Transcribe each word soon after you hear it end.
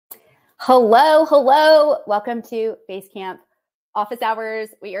Hello, hello. Welcome to Basecamp Office Hours.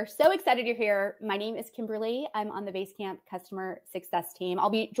 We are so excited you're here. My name is Kimberly. I'm on the Basecamp Customer Success team.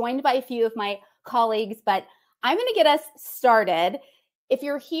 I'll be joined by a few of my colleagues, but I'm going to get us started. If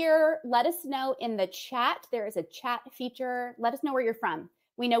you're here, let us know in the chat. There is a chat feature. Let us know where you're from.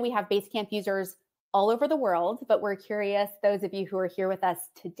 We know we have Basecamp users all over the world, but we're curious, those of you who are here with us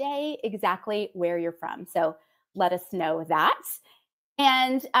today, exactly where you're from. So let us know that.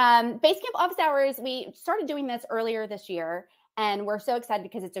 And Basecamp Office Hours, we started doing this earlier this year, and we're so excited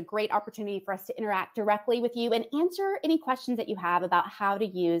because it's a great opportunity for us to interact directly with you and answer any questions that you have about how to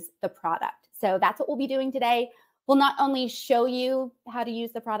use the product. So that's what we'll be doing today. We'll not only show you how to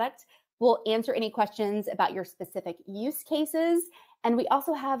use the product, we'll answer any questions about your specific use cases. And we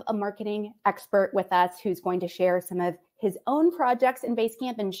also have a marketing expert with us who's going to share some of his own projects in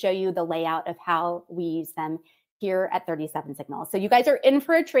Basecamp and show you the layout of how we use them here at 37 Signals. So you guys are in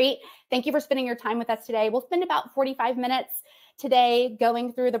for a treat. Thank you for spending your time with us today. We'll spend about 45 minutes today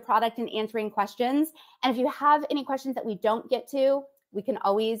going through the product and answering questions. And if you have any questions that we don't get to, we can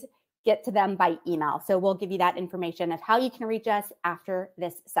always get to them by email. So we'll give you that information of how you can reach us after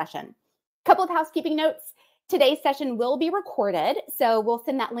this session. A couple of housekeeping notes. Today's session will be recorded. So we'll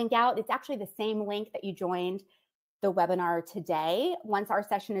send that link out. It's actually the same link that you joined the webinar today. Once our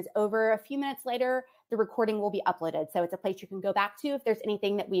session is over, a few minutes later, the recording will be uploaded. So it's a place you can go back to if there's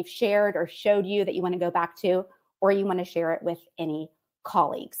anything that we've shared or showed you that you want to go back to, or you want to share it with any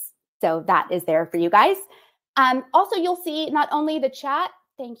colleagues. So that is there for you guys. Also, you'll see not only the chat,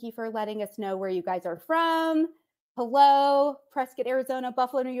 thank you for letting us know where you guys are from. Hello, Prescott, Arizona,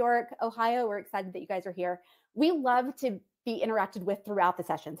 Buffalo, New York, Ohio. We're excited that you guys are here. We love to be interacted with throughout the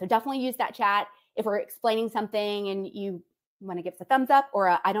session. So definitely use that chat. If we're explaining something and you want to give us a thumbs up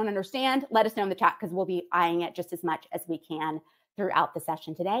or I don't understand, let us know in the chat because we'll be eyeing it just as much as we can throughout the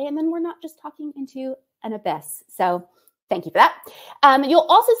session today. And then we're not just talking into an abyss. So thank you for that. You'll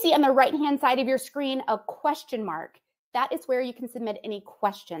also see on the right-hand side of your screen a question mark. That is where you can submit any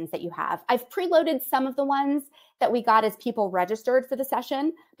questions that you have. I've preloaded some of the ones that we got as people registered for the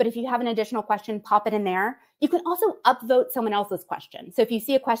session, but if you have an additional question, pop it in there. You can also upvote someone else's question. So if you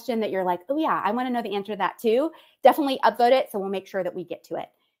see a question that you're like, oh yeah, I want to know the answer to that too, definitely upvote it so we'll make sure that we get to it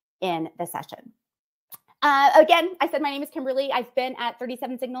in the session. Again, I said my name is Kimberly. I've been at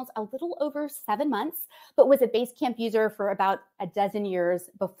 37 Signals a little over 7 months, but was a Basecamp user for about a dozen years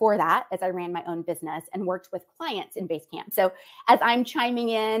before that as I ran my own business and worked with clients in Basecamp. So as I'm chiming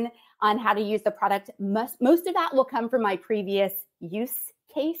in on how to use the product, most of that will come from my previous use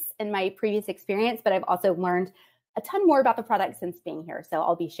case and my previous experience, but I've also learned a ton more about the product since being here. So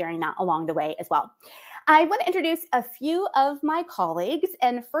I'll be sharing that along the way as well. I want to introduce a few of my colleagues.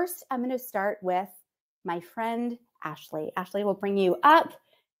 And first, I'm going to start with my friend, Ashley. Ashley will bring you up.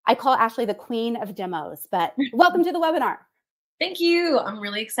 I call Ashley the queen of demos, but welcome to the webinar. Thank you. I'm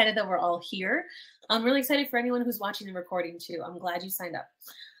really excited that we're all here. I'm really excited for anyone who's watching the recording too. I'm glad you signed up.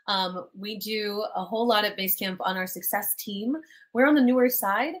 We do a whole lot at Basecamp on our success team. We're on the newer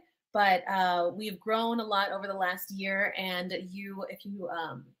side, but we've grown a lot over the last year. And if you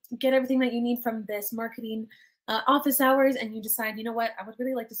get everything that you need from this marketing office hours and you decide, you know what, I would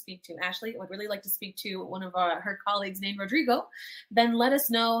really like to speak to Ashley, I would really like to speak to one of her colleagues named Rodrigo, then let us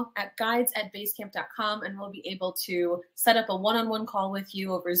know at guides@basecamp.com and we'll be able to set up a one-on-one call with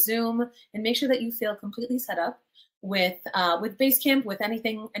you over Zoom and make sure that you feel completely set up with Basecamp, with any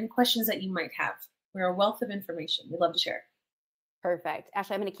questions that you might have. We're a wealth of information. We'd love to share. Perfect.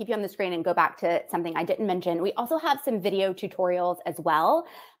 Ashley, I'm going to keep you on the screen and go back to something I didn't mention. We also have some video tutorials as well.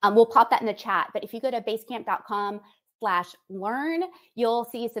 We'll pop that in the chat, but if you go to basecamp.com/learn, you'll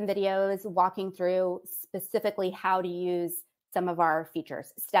see some videos walking through specifically how to use some of our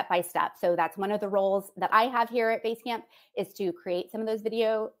features step by step. So that's one of the roles that I have here at Basecamp is to create some of those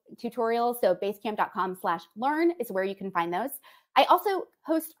video tutorials. So basecamp.com/learn is where you can find those. I also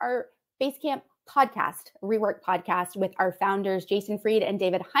host our Basecamp podcast, Rework podcast with our founders, Jason Fried and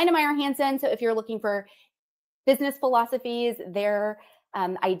David Heinemeier Hansen. So if you're looking for business philosophies, their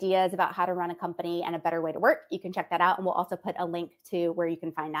ideas about how to run a company and a better way to work, you can check that out. And we'll also put a link to where you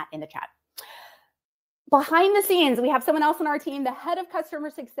can find that in the chat. Behind the scenes, we have someone else on our team. The head of customer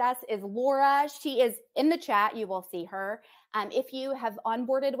success is Laura. She is in the chat. You will see her. If you have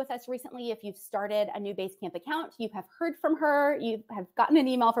onboarded with us recently, if you've started a new Basecamp account, you have heard from her, you have gotten an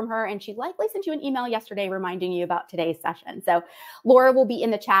email from her, and she likely sent you an email yesterday reminding you about today's session. So Laura will be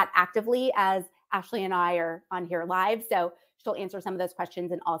in the chat actively as Ashley and I are on here live. So she'll answer some of those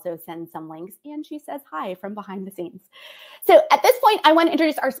questions and also send some links. And she says hi from behind the scenes. So at this point, I want to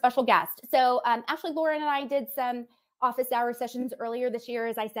introduce our special guest. So Ashley, Laura, and I did some office hour sessions earlier this year,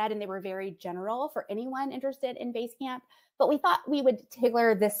 as I said, and they were very general for anyone interested in Basecamp. But we thought we would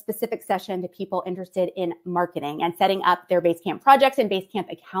tailor this specific session to people interested in marketing and setting up their Basecamp projects and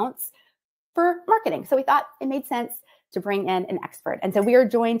Basecamp accounts for marketing. So we thought it made sense to bring in an expert. And so we are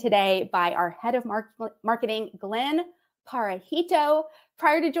joined today by our head of marketing, Glenn Pajarito.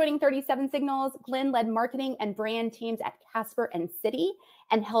 Prior to joining 37 Signals, Glenn led marketing and brand teams at Casper and Citi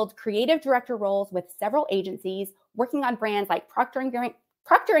and held creative director roles with several agencies working on brands like Procter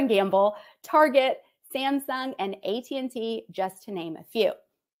 & Gamble, Target, Samsung, and AT&T, just to name a few.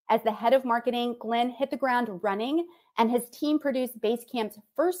 As the head of marketing, Glenn hit the ground running, and his team produced Basecamp's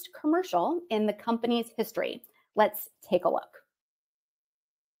first commercial in the company's history. Let's take a look.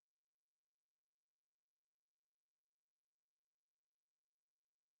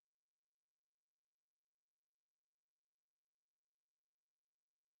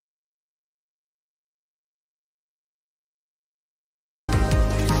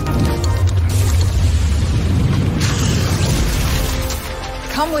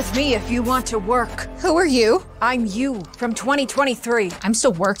 Come with me if you want to work. Who are you? I'm you from 2023. I'm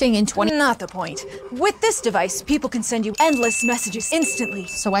still working in 20. Not the point. With this device, people can send you endless messages instantly.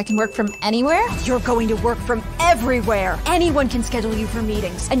 So I can work from anywhere? You're going to work from everywhere. Anyone can schedule you for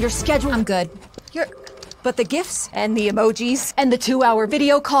meetings, and your schedule. I'm good. But the gifts and the emojis and the 2-hour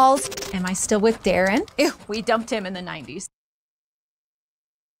video calls. Am I still with Darren? Ew, we dumped him in the 90s.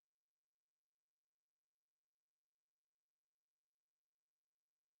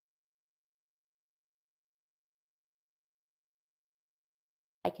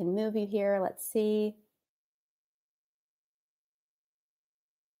 I can move you here. Let's see.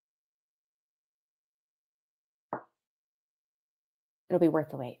 It'll be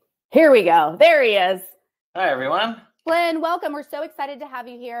worth the wait. Here we go. There he is. Hi, everyone. Glenn, welcome. We're so excited to have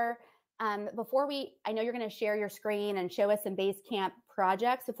you here. I know you're going to share your screen and show us some Basecamp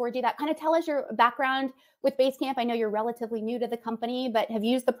projects. Before we do that, kind of tell us your background with Basecamp. I know you're relatively new to the company, but have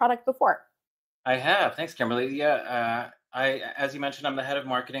you used the product before? I have. Thanks, Kimberly. Yeah, as you mentioned, I'm the head of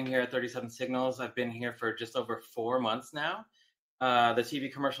marketing here at 37 Signals. I've been here for just over 4 months now. The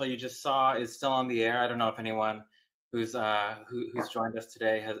TV commercial you just saw is still on the air. I don't know if anyone who's joined us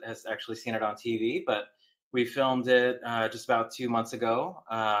today has actually seen it on TV, but we filmed it just about 2 months ago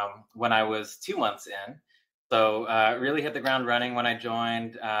when I was 2 months in. So really hit the ground running when I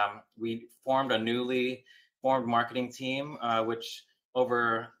joined. We formed a newly formed marketing team, which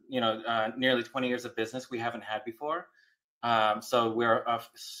over nearly 20 years of business we haven't had before. So we're a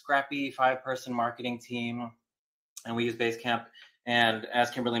scrappy 5-person marketing team, and we use Basecamp. And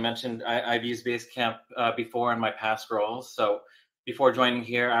as Kimberly mentioned, I've used Basecamp before in my past roles. So before joining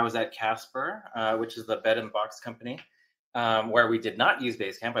here, I was at Casper, which is the bed and box company, where we did not use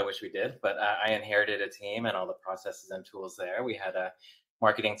Basecamp. I wish we did, but I inherited a team and all the processes and tools there. We had a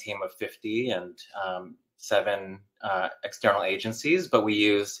marketing team of 50 and 7 external agencies, but we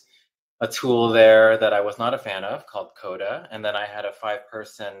used a tool there that I was not a fan of called Coda. And then I had a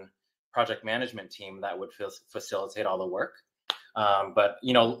 5-person project management team that would facilitate all the work. But,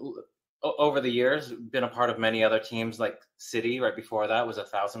 over the years, been a part of many other teams like Citi. Right before that was a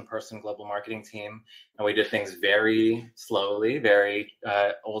 1,000-person global marketing team. And we did things very slowly, very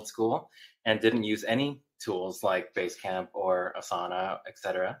old school, and didn't use any tools like Basecamp or Asana, et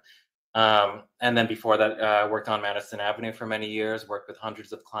cetera. And then before that, worked on Madison Avenue for many years, worked with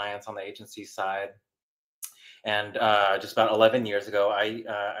hundreds of clients on the agency side. And just about 11 years ago,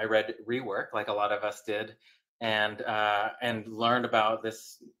 I read Rework, like a lot of us did, and learned about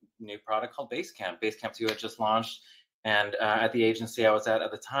this new product called Basecamp. Basecamp 2 had just launched, and at the agency I was at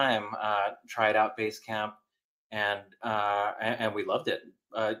the time, tried out Basecamp, and we loved it.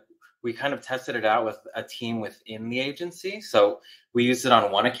 We kind of tested it out with a team within the agency. So we used it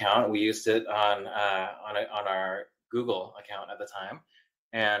on one account. We used it on our Google account at the time,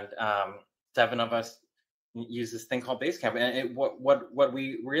 and 7 of us used this thing called Basecamp. And what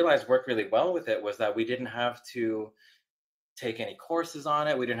we realized worked really well with it was that we didn't have to take any courses on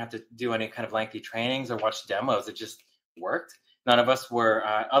it. We didn't have to do any kind of lengthy trainings or watch demos. It just worked. None of us were,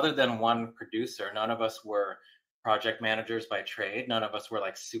 other than one producer, none of us were project managers by trade. None of us were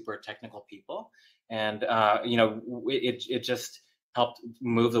like super technical people. And, it just helped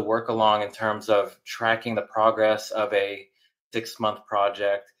move the work along in terms of tracking the progress of a 6-month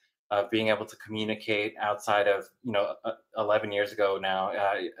project, of being able to communicate outside of, 11 years ago now,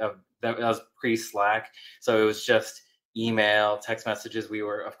 that was pre-Slack. So it was just email, text messages. We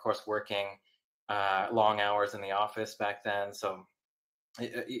were, of course, working long hours in the office back then. So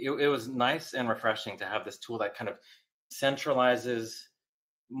it was nice and refreshing to have this tool that kind of centralizes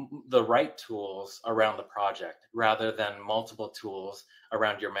the right tools around the project rather than multiple tools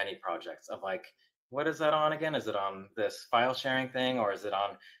around your many projects of like, what is that on again? Is it on this file sharing thing, or is it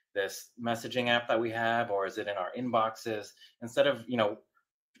on this messaging app that we have, or is it in our inboxes? Instead of,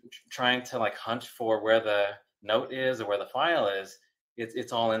 trying to like hunt for where the note is or where the file is,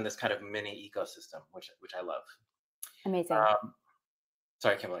 it's all in this kind of mini ecosystem, which I love. Amazing.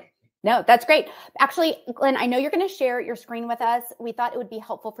 Sorry, Kimberly. No, that's great. Actually, Glenn, I know you're going to share your screen with us. We thought it would be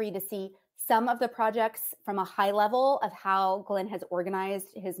helpful for you to see some of the projects from a high level of how Glenn has organized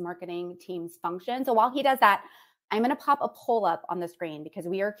his marketing team's function. So while he does that, I'm going to pop a poll up on the screen because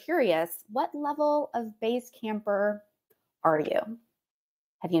we are curious, what level of Basecamper are you?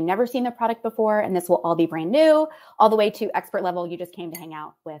 Have you never seen the product before? And this will all be brand new, all the way to expert level. You just came to hang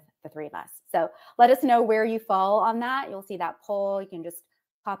out with the three of us. So let us know where you fall on that. You'll see that poll. You can just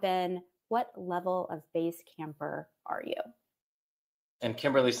pop in, what level of Basecamper are you? And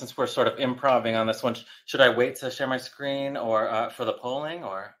Kimberly, since we're sort of improvising on this one, should I wait to share my screen or for the polling,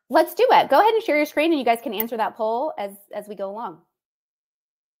 or? Let's do it. Go ahead and share your screen and you guys can answer that poll as we go along.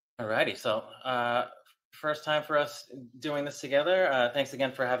 Alrighty. So first time for us doing this together. Thanks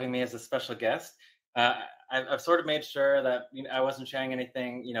again for having me as a special guest. I've sort of made sure that I wasn't sharing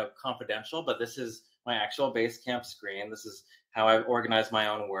anything confidential, but this is my actual Basecamp screen. This is how I've organized my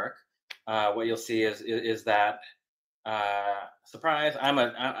own work. What you'll see is that surprise,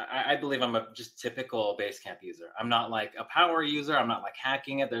 I believe I'm a just typical Basecamp user. I'm not like a power user. I'm not like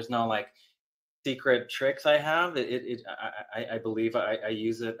hacking it. There's no like secret tricks I have. I believe I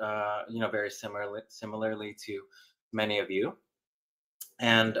use it very similarly to many of you.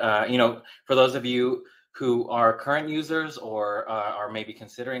 And for those of you who are current users or are maybe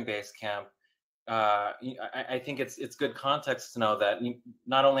considering Basecamp, I think it's good context to know that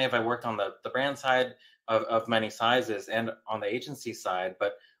not only have I worked on the brand side of many sizes and on the agency side,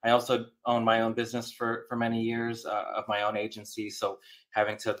 but I also own my own business for many years of my own agency. So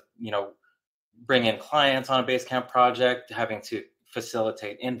having to, bring in clients on a Basecamp project, having to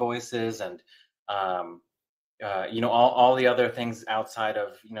facilitate invoices and, all the other things outside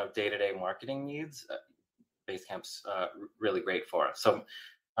of, day-to-day marketing needs, Basecamp's really great for us. So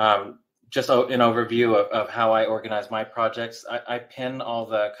just an overview of how I organize my projects. I pin all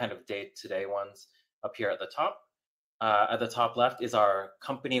the kind of day-to-day ones up here at the top. At the top left is our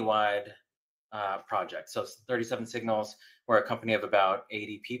company-wide project. So 37 Signals, we're a company of about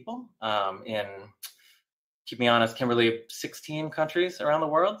 80 people in, keep me honest, Kimberly, 16 countries around the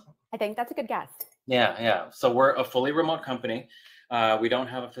world. I think that's a good guess. Yeah. So we're a fully remote company. We don't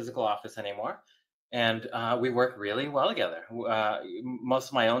have a physical office anymore. And we work really well together. Most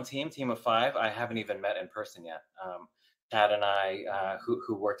of my own team of 5, I haven't even met in person yet. Chad and I,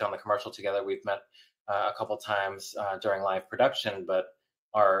 who worked on the commercial together, we've met a couple times during live production, but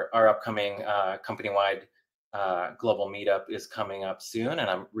our upcoming company-wide global meetup is coming up soon, and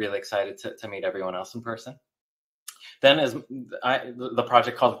I'm really excited to meet everyone else in person. Then the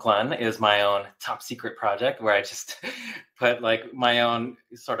project called Glenn is my own top secret project where I just put like my own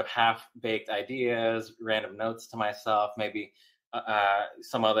sort of half-baked ideas, random notes to myself, maybe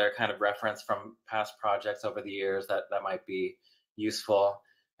some other kind of reference from past projects over the years that might be useful.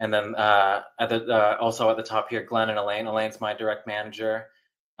 And then also at the top here, Glenn and Elaine. Elaine's my direct manager.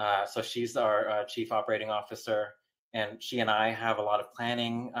 So she's our chief operating officer, and she and I have a lot of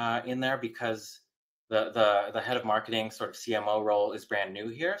planning in there because the head of marketing sort of CMO role is brand new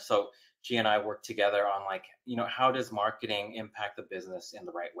here. So she and I work together on like, how does marketing impact the business in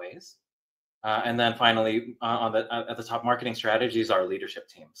the right ways? And then finally, at the top, marketing strategy is our leadership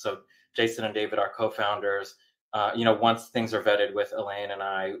team. So Jason and David, our co-founders, once things are vetted with Elaine and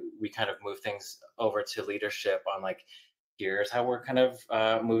I, we kind of move things over to leadership on like, here's how we're kind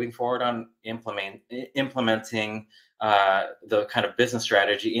of moving forward on implementing the kind of business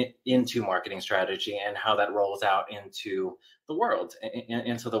strategy into marketing strategy and how that rolls out into the world,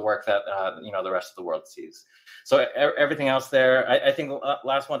 into the work that the rest of the world sees. So everything else there, I think the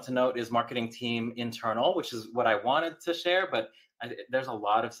last one to note is marketing team internal, which is what I wanted to share, but there's a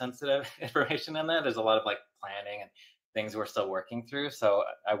lot of sensitive information in there. There's a lot of like planning and things we're still working through. So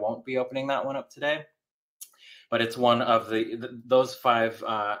I won't be opening that one up today. But it's one of those 5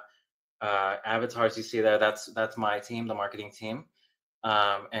 avatars you see there. That's my team, the marketing team,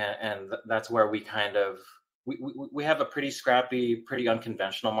 and that's where we kind of we have a pretty scrappy, pretty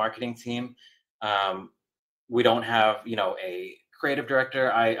unconventional marketing team. We don't have a creative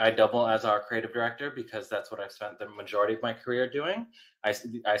director. I double as our creative director because that's what I've spent the majority of my career doing.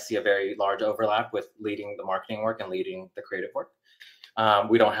 I see a very large overlap with leading the marketing work and leading the creative work.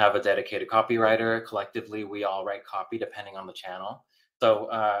 We don't have a dedicated copywriter. Collectively, we all write copy depending on the channel. So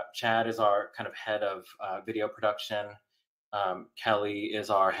Chad is our kind of head of video production. Kelly is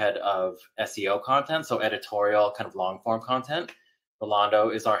our head of SEO content, so editorial kind of long form content. Rolando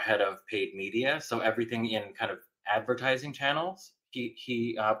is our head of paid media, so everything in kind of advertising channels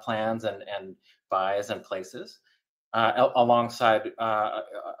he plans and buys and places. Alongside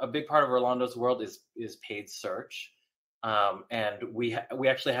a big part of Rolando's world is paid search. And we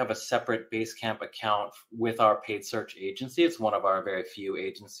actually have a separate Basecamp account with our paid search agency. It's one of our very few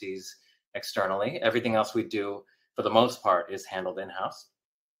agencies externally. Everything else we do, for the most part, is handled in-house.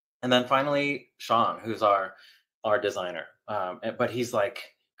 And then finally, Sean, who's our designer. But he's like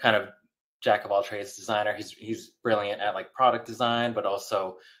kind of jack of all trades designer. He's brilliant at like product design, but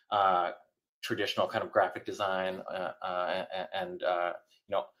also traditional kind of graphic design and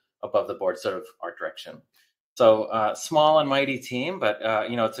above the board sort of art direction. So small and mighty team, but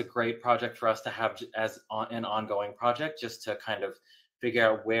it's a great project for us to have as an ongoing project, just to kind of figure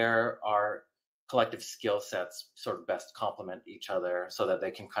out where our collective skill sets sort of best complement each other, so that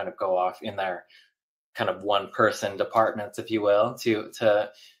they can kind of go off in their kind of one person departments, if you will, to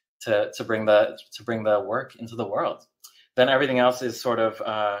bring the work into the world. Then everything else is sort of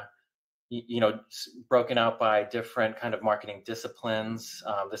broken out by different kind of marketing disciplines.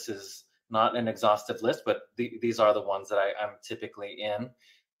 This is not an exhaustive list, but these are the ones that I'm typically in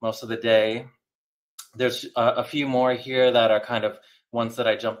most of the day. There's a few more here that are kind of ones that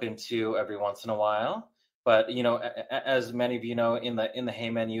I jump into every once in a while. But as many of you know, in the Hey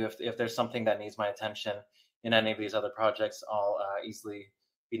menu, if there's something that needs my attention in any of these other projects, I'll easily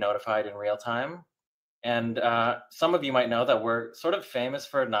be notified in real time. And some of you might know that we're sort of famous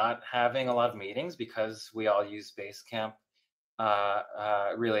for not having a lot of meetings, because we all use Basecamp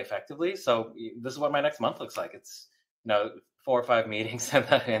really effectively. So this is what my next month looks like. It's 4 or 5 meetings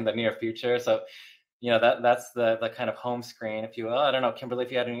in the near future. So that's the kind of home screen, if you will. I don't know, Kimberly,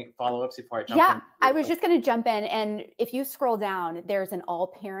 if you had any follow-ups before I jump in. Yeah, I was just going to jump in. And if you scroll down, there's an all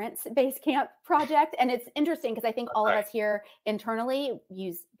parents Basecamp project. And it's interesting because I think all of us here internally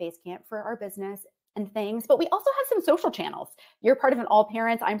use Basecamp for our business and things, but we also have some social channels. You're part of an all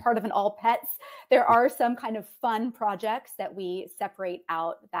parents, I'm part of an all pets. There are some kind of fun projects that we separate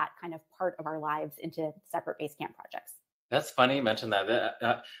out that kind of part of our lives into separate Basecamp projects. That's funny you mentioned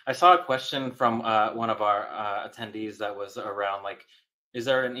that. I saw a question from one of our attendees that was around, like, is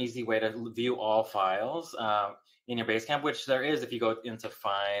there an easy way to view all files in your Basecamp? Which there is if you go into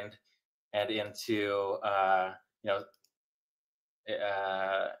Find and into,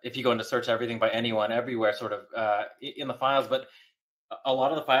 if you go into Search Everything by Anyone, everywhere, sort of in the files. But a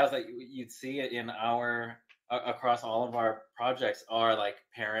lot of the files that you'd see in across all of our projects are like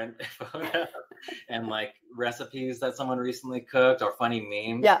parent photos and like recipes that someone recently cooked, or funny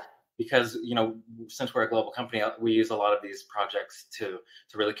memes. Yeah. Because, since we're a global company, we use a lot of these projects to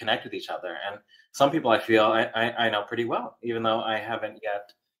really connect with each other. And some people I feel I know pretty well, even though I haven't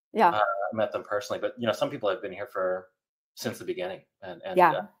yet met them personally. But, some people have been here since the beginning. And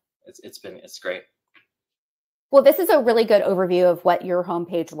it's great. Well, this is a really good overview of what your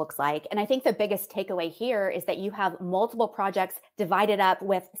homepage looks like. And I think the biggest takeaway here is that you have multiple projects divided up,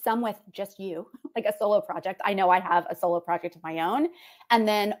 with some with just you, like a solo project. I know I have a solo project of my own. And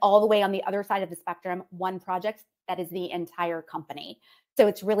then all the way on the other side of the spectrum, one project that is the entire company. So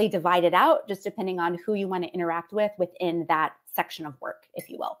it's really divided out just depending on who you want to interact with within that section of work, if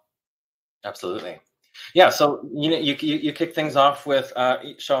you will. Absolutely. Yeah, so you kick things off with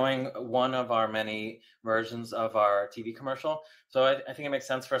showing one of our many versions of our TV commercial. So I think it makes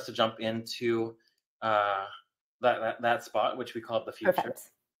sense for us to jump into that spot, which we call the future.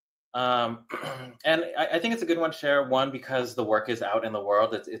 Perfect. And I think it's a good one to share. One, because the work is out in the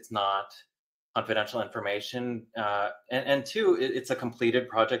world; it's not confidential information, and two, it's a completed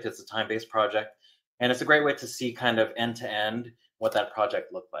project. It's a time-based project, and it's a great way to see kind of end to end what that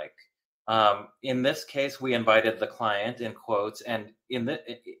project looked like. In this case, we invited the client, in quotes, and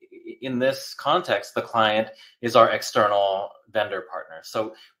in this context, the client is our external vendor partner.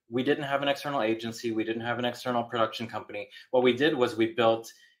 So we didn't have an external agency. We didn't have an external production company. What we did was we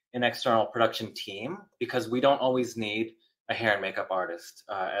built an external production team, because we don't always need a hair and makeup artist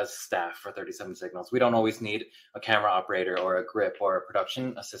as staff for 37 Signals. We don't always need a camera operator or a grip or a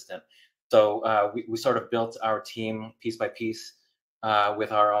production assistant. So we sort of built our team piece by piece,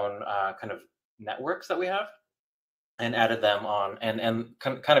 with our own kind of networks that we have, and added them on, and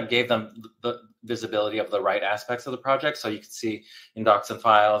kind of gave them the visibility of the right aspects of the project. So you can see in docs and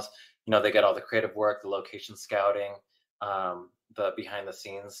files, they get all the creative work, the location scouting, the behind the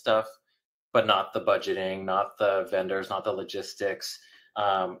scenes stuff, but not the budgeting, not the vendors, not the logistics.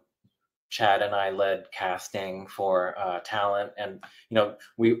 Chad and I led casting for talent, and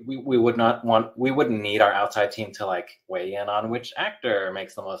we wouldn't need our outside team to like weigh in on which actor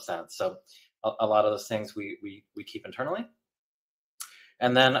makes the most sense. So a lot of those things we keep internally.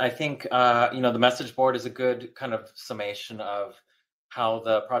 And then I think the message board is a good kind of summation of how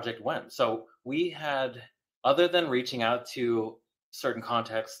the project went. So we had, other than reaching out to certain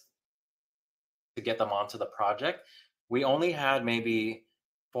contexts to get them onto the project, we only had maybe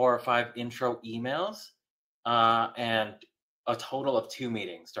 4 or 5 intro emails and a total of 2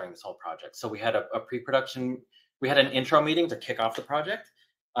 meetings during this whole project. So we had a pre-production, we had an intro meeting to kick off the project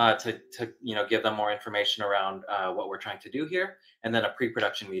to give them more information around what we're trying to do here, and then a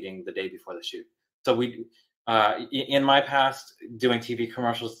pre-production meeting the day before the shoot. So we, in my past, doing TV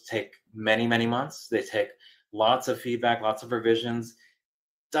commercials take many, many months. They take lots of feedback, lots of revisions,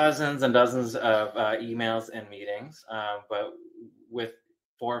 dozens and dozens of emails and meetings. But with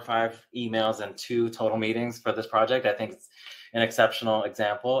 4 or 5 emails and 2 total meetings for this project, I think it's an exceptional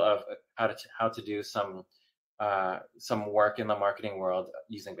example of how to do some work in the marketing world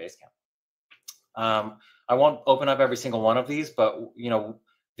using Basecamp. I won't open up every single one of these, but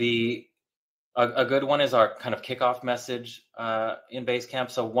a good one is our kind of kickoff message in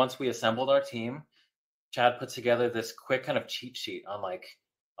Basecamp. So once we assembled our team, Chad put together this quick kind of cheat sheet on like,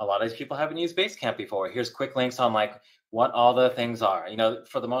 a lot of these people haven't used Basecamp before. Here's quick links on like what all the things are.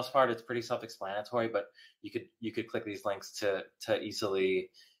 For the most part, it's pretty self-explanatory, but you could click these links to easily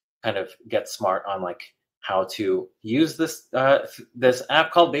kind of get smart on like how to use this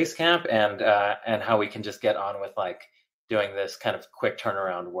app called Basecamp and how we can just get on with like doing this kind of quick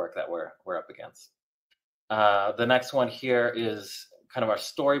turnaround work that we're up against. The next one here is kind of our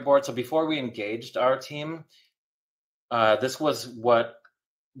storyboard. So before we engaged our team,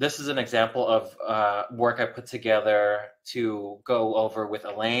 this is an example of work I put together to go over with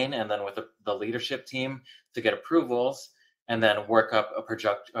Elaine and then with the leadership team to get approvals, and then work up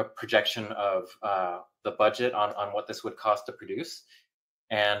a projection of the budget on what this would cost to produce.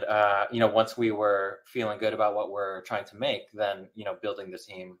 And once we were feeling good about what we're trying to make, then building the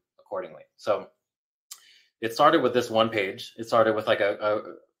team accordingly. So it started with this one page. It started with like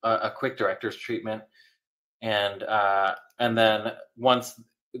a quick director's treatment, and then once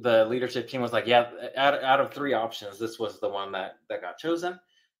the leadership team was like, yeah, out of 3 options, this was the one that got chosen.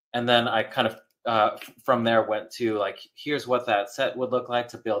 And then I kind of from there went to like, here's what that set would look like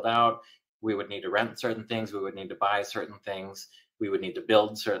to build out. We would need to rent certain things. We would need to buy certain things. We would need to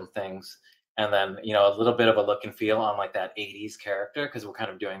build certain things. And then, a little bit of a look and feel on like that 80s character, because we're kind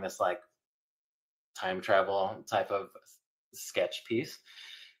of doing this like time travel type of sketch piece.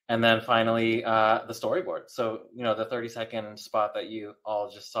 And then finally, the storyboard. So, the 30-second spot that you all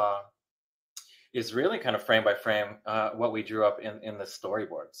just saw is really kind of frame by frame what we drew up in the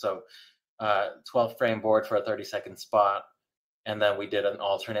storyboard. So 12 frame board for a 30-second spot. And then we did an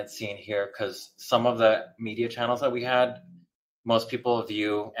alternate scene here because some of the media channels that we had, most people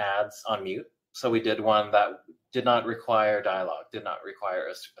view ads on mute. So we did one that did not require dialogue, did not require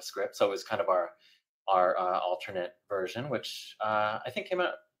a script. So it was kind of our alternate version, which I think came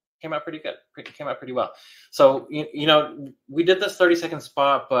out pretty good. Came out pretty well. So we did this 30-second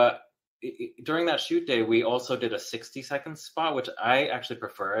spot, but during that shoot day, we also did a 60-second spot, which I actually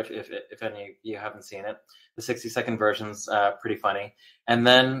prefer. If any of you haven't seen it, the 60-second version's pretty funny. And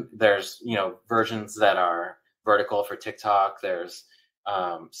then there's versions that are vertical for TikTok. There's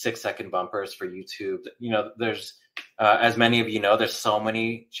 6-second bumpers for YouTube. There's as many of you know, there's so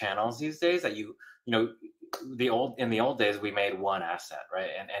many channels these days that in the old days we made one asset, right?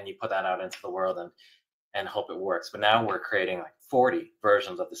 And you put that out into the world and hope it works. But now we're creating like 40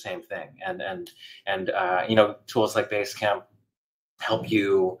 versions of the same thing. And tools like Basecamp help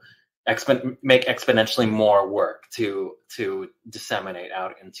you make exponentially more work to disseminate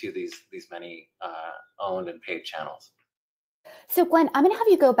out into these many owned and paid channels. So Glenn, I'm going to have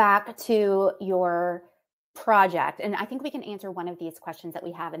you go back to your project. And I think we can answer one of these questions that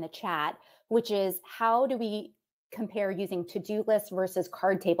we have in the chat, which is how do we compare using to-do lists versus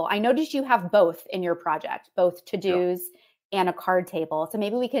card table? I noticed you have both in your project, both to-dos and a card table. So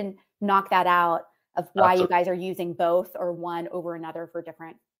maybe we can knock that out of why you guys are using both or one over another for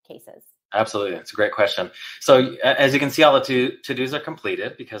different cases. Absolutely. It's a great question. So as you can see, all the to-dos are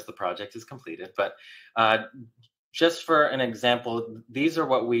completed because the project is completed. But just for an example, these are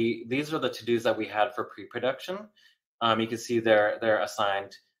the to-dos that we had for pre-production. You can see they're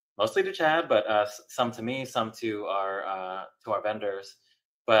assigned mostly to Chad, but some to me, some to our vendors.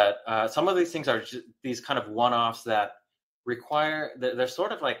 But some of these things are these kind of one-offs that require, they're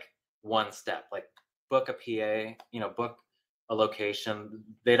sort of like one step, like book a PA, book a location,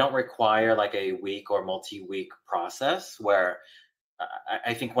 they don't require like a week or multi-week process where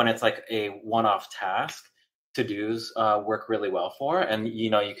I think when it's like a one-off task, to-dos work really well for. And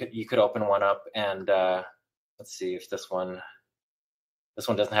you could open one up and let's see if this one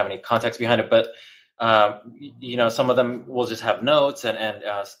doesn't have any context behind it, but some of them will just have notes and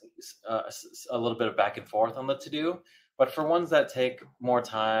a little bit of back and forth on the to-do. But for ones that take more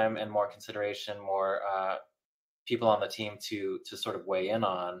time and more consideration, more people on the team to sort of weigh in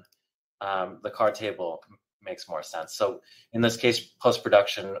on, the card table makes more sense. So in this case,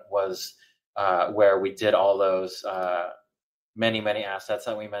 post-production was where we did all those many assets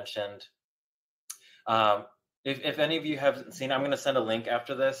that we mentioned. If any of you haven't seen, I'm going to send a link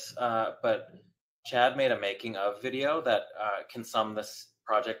after this, but Chad made a making of video that can sum this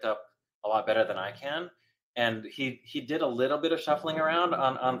project up a lot better than I can. And he did a little bit of shuffling around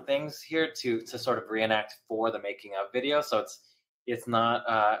on things here to sort of reenact for the making of video. So it's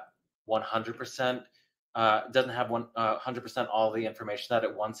not 100%, doesn't have 100% all the information that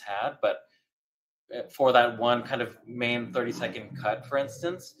it once had, but for that one kind of main 30-second cut, for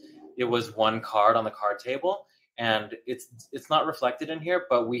instance, it was one card on the card table, and it's not reflected in here,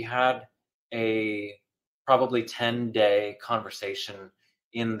 but we had a probably 10-day conversation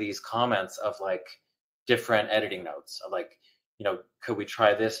in these comments of like different editing notes of like, could we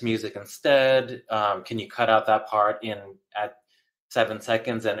try this music instead? Can you cut out that part at 7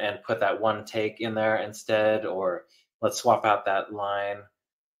 seconds and put that one take in there instead? Or let's swap out that line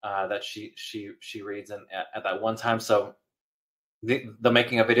that she reads at that one time. So the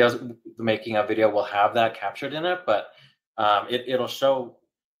making of video will have that captured in it, but it'll show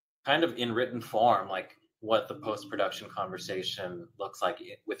kind of in written form like what the post-production conversation looks like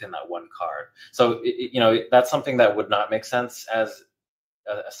within that one card. So that's something that would not make sense as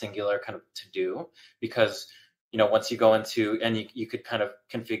a singular kind of to do, because once you go into, and you could kind of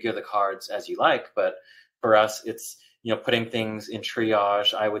configure the cards as you like, but for us it's putting things in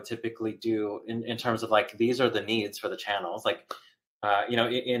triage. I would typically do in terms of like, these are the needs for the channels, like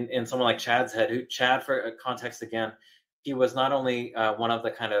in someone like Chad's head, Chad, for context again, he was not only one of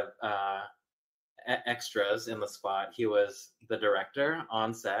the kind of extras in the spot, he was the director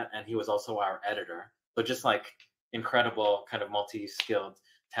on set, and he was also our editor. So just like incredible kind of multi-skilled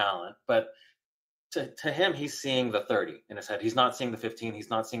talent. But to him, he's seeing the 30 in his head. He's not seeing the 15. He's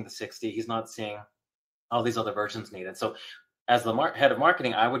not seeing the 60. He's not seeing all these other versions needed. So as the head of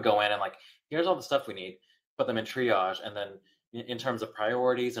marketing, I would go in and like, here's all the stuff we need, put them in triage, and then in terms of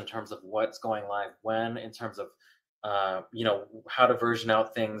priorities, in terms of what's going live when, in terms of how to version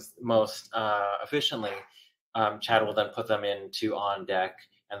out things most efficiently, Chad will then put them into on deck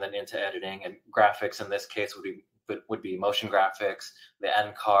and then into editing. And graphics in this case would be motion graphics, the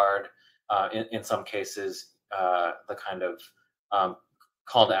end card, in some cases the kind of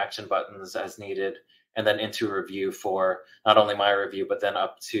call to action buttons as needed, and then into review for not only my review, but then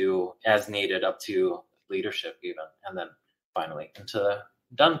up to as needed up to leadership even, and then finally into the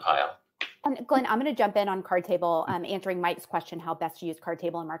done pile. Glenn, I'm going to jump in on card table, answering Mike's question, how best to use card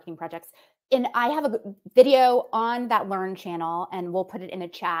table in marketing projects. And I have a video on that Learn channel, and we'll put it in a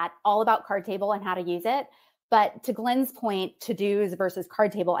chat, all about card table and how to use it. But to Glenn's point, to-dos versus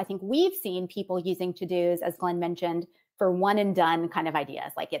card table, I think we've seen people using to-dos, as Glenn mentioned, for one and done kind of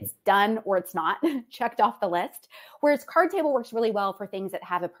ideas, like it's done or it's not, checked off the list. Whereas card table works really well for things that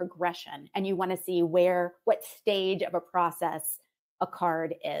have a progression, and you want to see what stage of a process a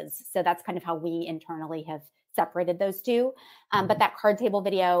card is. So that's kind of how we internally have separated those two. But that card table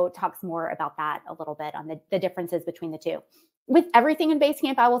video talks more about that a little bit, on the differences between the two. With everything in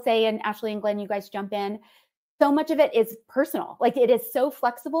Basecamp, I will say, and Ashley and Glenn, you guys jump in, so much of it is personal. Like, it is so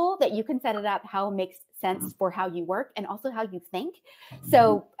flexible that you can set it up how it makes sense for how you work and also how you think.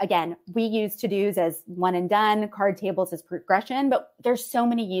 So again, we use to-dos as one and done, card tables as progression, but there's so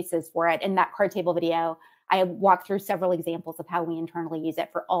many uses for it. In that card table video, I walk through several examples of how we internally use it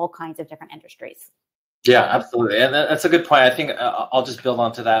for all kinds of different industries. Yeah, absolutely. And that's a good point. I think I'll just build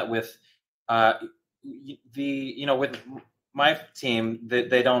onto that with with my team,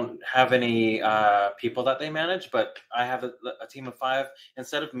 they don't have any people that they manage, but I have a team of 5.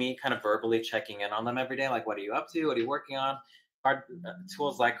 Instead of me kind of verbally checking in on them every day, like, what are you up to? What are you working on?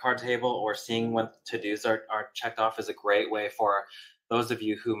 Tools like card table or seeing when to-dos are checked off is a great way for those of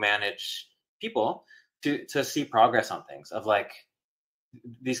you who manage people to see progress on things, of like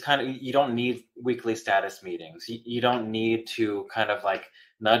these kind of, you don't need weekly status meetings. You don't need to kind of like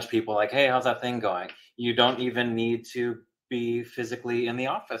nudge people like, hey, how's that thing going? You don't even need to be physically in the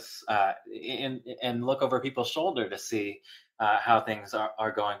office and look over people's shoulder to see how things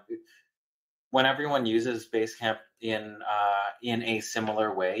are going. when everyone uses Basecamp in a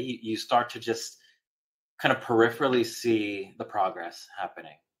similar way, you start to just kind of peripherally see the progress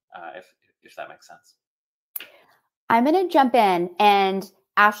happening, if that makes sense. I'm going to jump in, and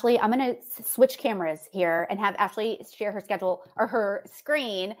Ashley, I'm going to switch cameras here and have Ashley share her schedule or her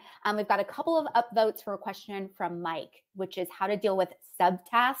screen. We've got a couple of upvotes for a question from Mike, which is how to deal with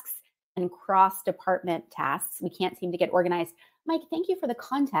subtasks and cross-department tasks. We can't seem to get organized. Mike, thank you for the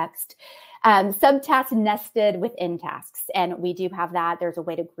context. Subtasks nested within tasks, and we do have that. There's a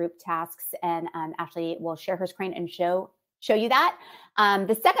way to group tasks, and Ashley will share her screen and show you that.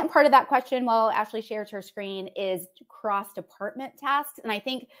 The second part of that question, while Ashley shares her screen, is cross-department tasks. And I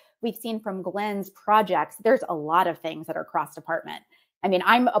think we've seen from Glenn's projects, there's a lot of things that are cross-department. I mean,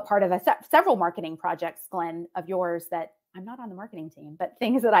 I'm a part of several marketing projects, Glenn, of yours that I'm not on the marketing team, but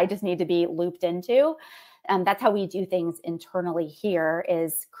things that I just need to be looped into. That's how we do things internally here,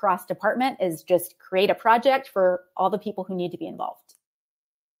 is cross-department is just create a project for all the people who need to be involved.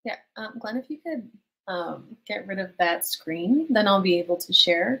 Yeah, Glenn, if you could get rid of that screen, then I'll be able to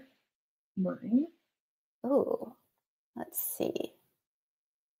share mine. Oh, let's see.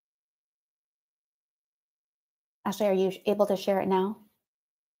 Ashley, are you able to share it now?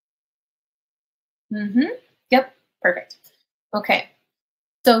 Yep, perfect. Okay,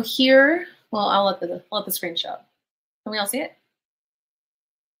 so here, well, I'll let the screen show. Can we all see it?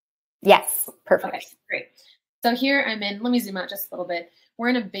 Yes, perfect. Okay, great. So here I'm in, let me zoom out just a little bit. We're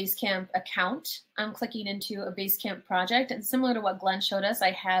in a Basecamp account. I'm clicking into a Basecamp project, and similar to what Glenn showed us,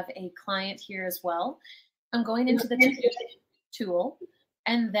 I have a client here as well. I'm going into the tool,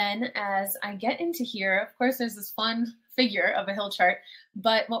 and then as I get into here, of course, there's this fun figure of a hill chart,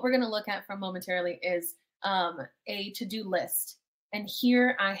 but what we're going to look at for momentarily is a to-do list. And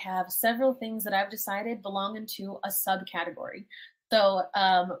here I have several things that I've decided belong into a subcategory. So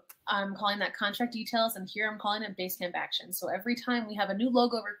I'm calling that contract details, and here I'm calling it Basecamp action. So every time we have a new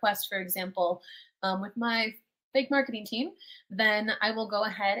logo request, for example, with my fake marketing team, then I will go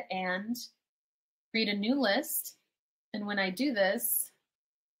ahead and create a new list. And when I do this,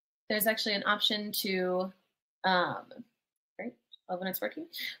 there's actually an option to, great, love when it's working.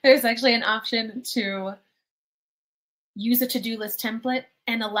 There's actually an option to use a to-do list template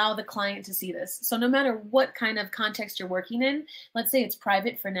and allow the client to see this. So no matter what kind of context you're working in, let's say it's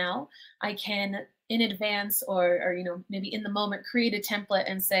private for now, I can in advance or maybe in the moment create a template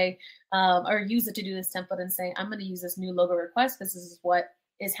and say, or use a to-do list template and say, I'm going to use this new logo request. This is what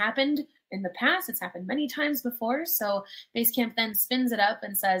has happened in the past. It's happened many times before. So Basecamp then spins it up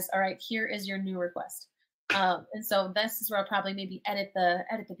and says, all right, here is your new request. And so this is where I'll probably maybe edit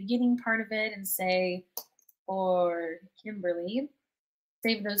the beginning part of it and say, for Kimberly,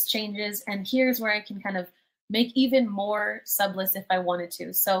 save those changes. And here's where I can kind of make even more sublists if I wanted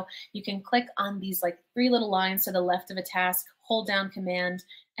to. So you can click on these like 3 little lines to the left of a task, hold down Command,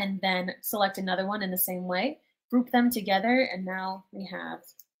 and then select another one in the same way, group them together. And now we have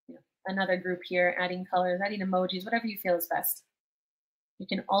another group here, adding colors, adding emojis, whatever you feel is best. You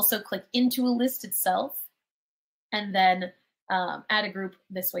can also click into a list itself and then add a group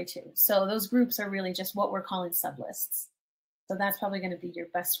this way too. So those groups are really just what we're calling sublists. So that's probably going to be your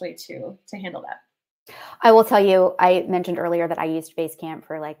best way to handle that. I will tell you, I mentioned earlier that I used Basecamp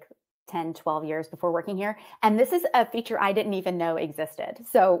for like 10, 12 years before working here. And this is a feature I didn't even know existed.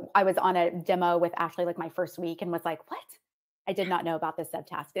 So I was on a demo with Ashley like my first week and was like, what? I did not know about this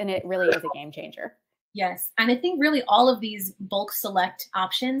subtask. And it really is a game changer. Yes. And I think really all of these bulk select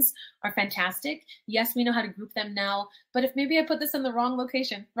options are fantastic. Yes, we know how to group them now, but if maybe I put this in the wrong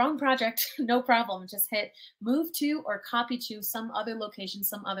location, wrong project, no problem. Just hit move to or copy to some other location,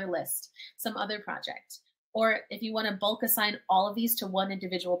 some other list, some other project. Or if you want to bulk assign all of these to one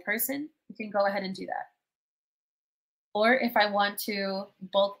individual person, you can go ahead and do that. Or if I want to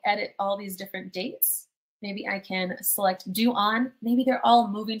bulk edit all these different dates, maybe I can select due on. Maybe they're all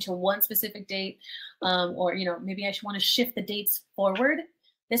moving to one specific date, or maybe I want to shift the dates forward.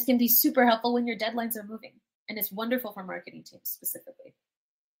 This can be super helpful when your deadlines are moving, and it's wonderful for marketing teams specifically.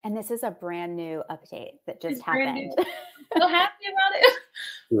 And this is a brand new update that just happened. I'm so happy about it.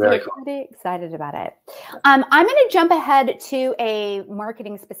 Really cool. Pretty excited about it. I'm going to jump ahead to a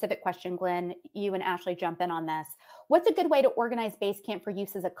marketing specific question, Glenn. You and Ashley jump in on this. What's a good way to organize Basecamp for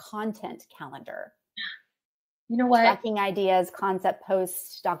use as a content calendar? You know what? Tracking ideas, concept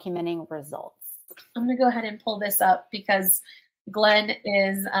posts, documenting results. I'm going to go ahead and pull this up because Glenn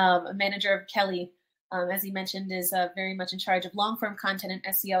is a manager of Kelly as he mentioned, is very much in charge of long-form content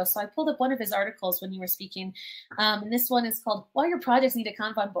and SEO. So I pulled up one of his articles when you were speaking. And this one is called Why Your Projects Need a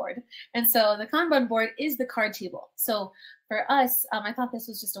Kanban Board. And so the Kanban board is the card table. So for us, I thought this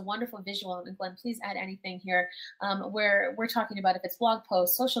was just a wonderful visual. And Glenn, please add anything here where we're talking about if it's blog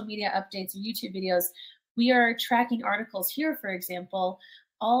posts, social media updates, or YouTube videos. We are tracking articles here, for example,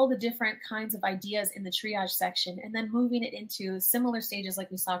 all the different kinds of ideas in the triage section, and then moving it into similar stages like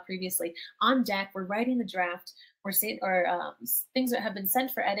we saw previously. On deck, we're writing the draft, or things that have been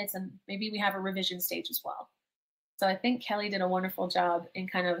sent for edits, and maybe we have a revision stage as well. So I think Kelly did a wonderful job in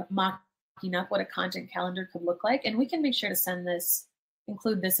kind of mocking up what a content calendar could look like, and we can make sure to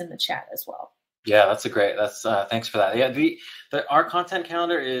include this in the chat as well. Yeah, that's thanks for that. Yeah, our content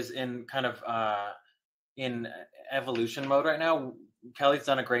calendar is in kind of in evolution mode right now. Kelly's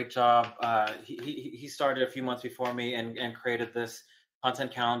done a great job. He started a few months before me and created this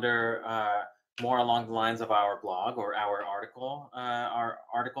content calendar more along the lines of our blog or our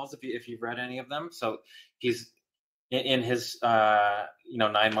articles, if you've read any of them. So he's in his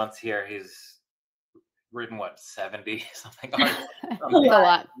 9 months here, he's written 70 something articles. A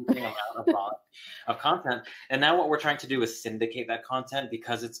lot of content. And now what we're trying to do is syndicate that content,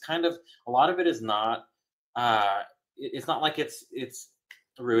 because it's kind of, a lot of it is not it's not like it's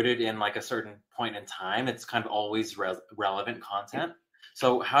rooted in like a certain point in time. It's kind of always relevant content.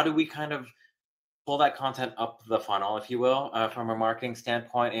 So how do we kind of pull that content up the funnel, if you will, from a marketing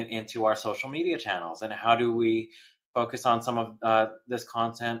standpoint into our social media channels? And how do we focus on some of this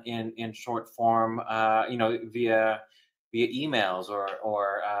content in short form, via emails or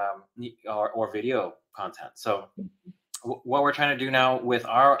video content? So what we're trying to do now with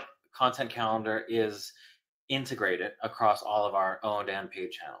our content calendar is integrate it across all of our owned and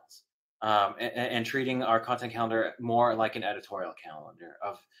paid channels, and treating our content calendar more like an editorial calendar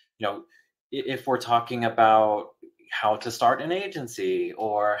of, if we're talking about how to start an agency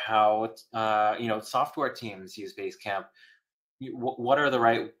or how, software teams use Basecamp, what are the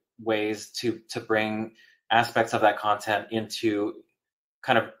right ways to bring aspects of that content into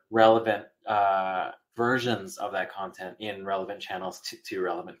kind of relevant versions of that content in relevant channels to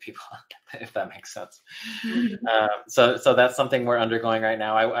relevant people, if that makes sense. So that's something we're undergoing right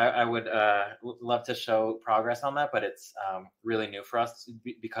now. I would love to show progress on that, but it's really new for us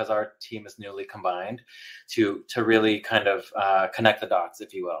because our team is newly combined to really kind of connect the dots,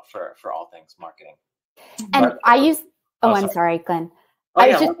 if you will, for all things marketing. And I'm sorry, Glenn.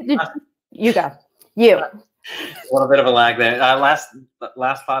 You go. A little bit of a lag there. Last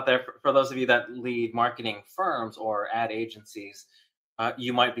thought there, for those of you that lead marketing firms or ad agencies,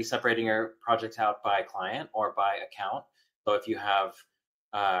 you might be separating your projects out by client or by account. So if you have,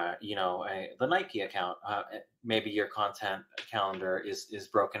 the Nike account, maybe your content calendar is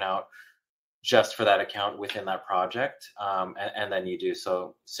broken out just for that account within that project, and then you do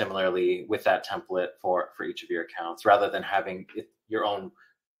so similarly with that template for each of your accounts, rather than having your own,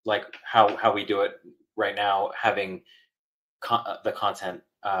 like how we do it right now, having the content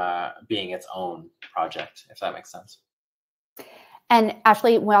being its own project, if that makes sense. And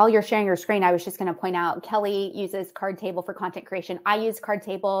Ashley, while you're sharing your screen, I was just going to point out, Kelly uses Cardtable for content creation. I use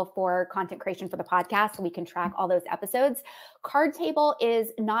Cardtable for content creation for the podcast, so we can track all those episodes. Cardtable is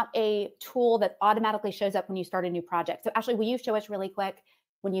not a tool that automatically shows up when you start a new project. So Ashley, will you show us really quick,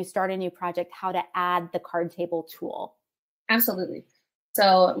 when you start a new project, how to add the Cardtable tool? Absolutely.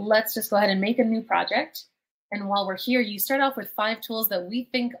 So let's just go ahead and make a new project. And while we're here, you start off with 5 tools that we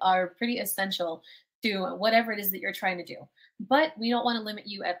think are pretty essential to whatever it is that you're trying to do. But we don't want to limit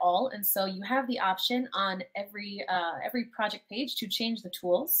you at all. And so you have the option on every project page to change the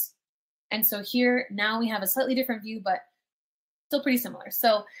tools. And so here, now we have a slightly different view, but still pretty similar.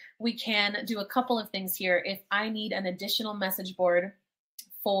 So we can do a couple of things here. If I need an additional message board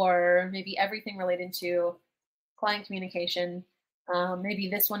for maybe everything related to client communication, maybe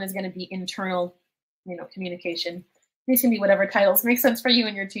this one is going to be internal, communication. These can be whatever titles make sense for you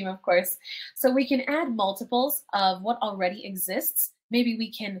and your team, of course. So we can add multiples of what already exists. Maybe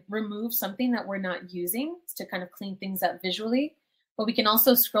we can remove something that we're not using to kind of clean things up visually. But we can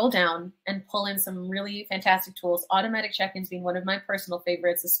also scroll down and pull in some really fantastic tools. Automatic check-ins being one of my personal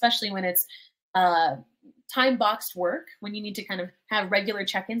favorites, especially when it's time-boxed work, when you need to kind of have regular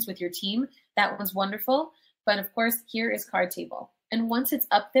check-ins with your team. That one's wonderful. But of course, here is Cardtable. And once it's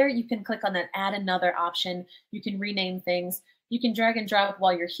up there, you can click on that add another option. You can rename things. You can drag and drop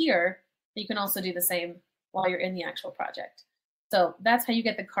while you're here. You can also do the same while you're in the actual project. So that's how you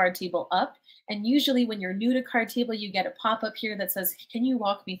get the card table up. And usually when you're new to card table, you get a pop-up here that says, can you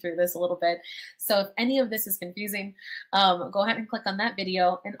walk me through this a little bit? So if any of this is confusing, go ahead and click on that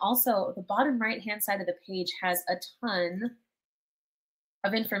video. And also the bottom right-hand side of the page has a ton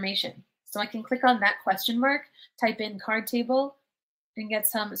of information. So I can click on that question mark, type in card table, and get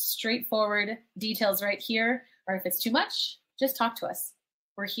some straightforward details right here. Or if it's too much, just talk to us.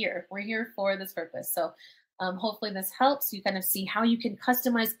 We're here. We're here for this purpose. So hopefully this helps you kind of see how you can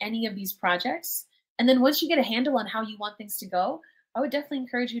customize any of these projects. And then once you get a handle on how you want things to go, I would definitely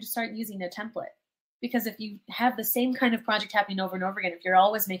encourage you to start using a template. Because if you have the same kind of project happening over and over again, if you're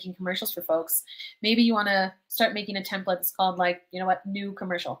always making commercials for folks, maybe you want to start making a template that's called, like, you know what, new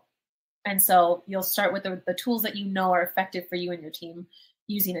commercial. And so you'll start with the tools that you know are effective for you and your team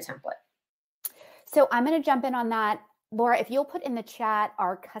using a template. So I'm going to jump in on that. Laura, if you'll put in the chat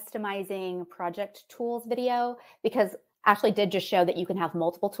our customizing project tools video, because Ashley did just show that you can have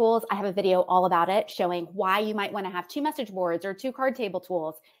multiple tools. I have a video all about it showing why you might want to have 2 message boards or 2 card table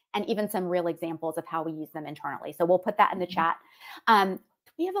tools, and even some real examples of how we use them internally. So we'll put that in the chat.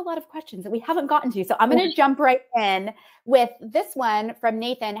 We have a lot of questions that we haven't gotten to. So I'm going to jump right in with this one from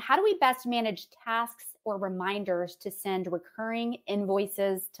Nathan. How do we best manage tasks or reminders to send recurring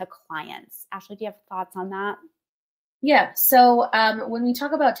invoices to clients? Ashley, do you have thoughts on that? Yeah. So when we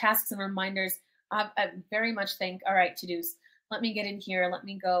talk about tasks and reminders, I very much think, all right, to-dos. Let me get in here. Let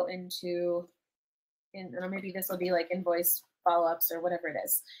me go into, or maybe this will be like invoice follow-ups or whatever it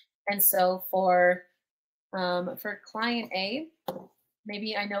is. And so for client A,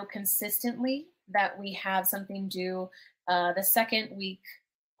 maybe I know consistently that we have something due the second week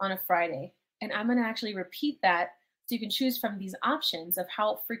on a Friday. And I'm going to actually repeat that so you can choose from these options of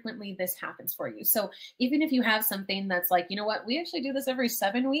how frequently this happens for you. So even if you have something that's like, you know what, we actually do this every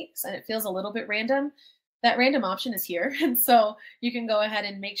 7 weeks and it feels a little bit random, that random option is here. And so you can go ahead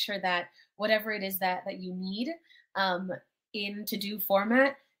and make sure that whatever it is that you need in to-do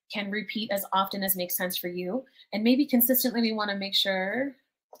format can repeat as often as makes sense for you. And maybe consistently we want to make sure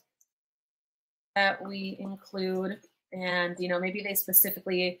that we include, and maybe they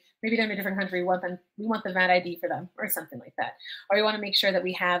specifically, maybe they're in a different country, we want the VAT ID for them or something like that. Or we want to make sure that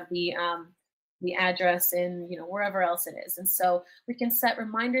we have the address in wherever else it is. And so we can set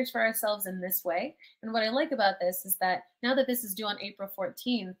reminders for ourselves in this way. And what I like about this is that now that this is due on April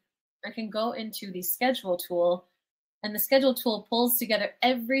 14th, I can go into the schedule tool, and the schedule tool pulls together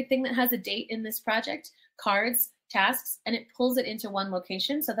everything that has a date in this project, cards, tasks, and it pulls it into one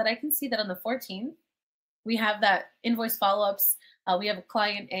location so that I can see that on the 14th, we have that invoice follow-ups. We have a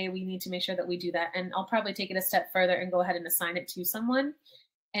client A, we need to make sure that we do that. And I'll probably take it a step further and go ahead and assign it to someone,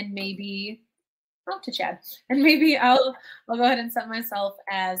 and maybe, to Chad. And maybe I'll go ahead and set myself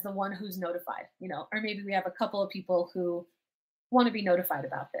as the one who's notified, or maybe we have a couple of people who want to be notified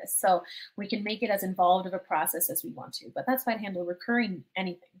about this. So we can make it as involved of a process as we want to, but that's how I'd handle recurring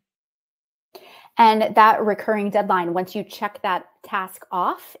anything. And that recurring deadline, once you check that task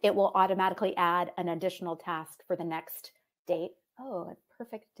off, it will automatically add an additional task for the next date. Oh, a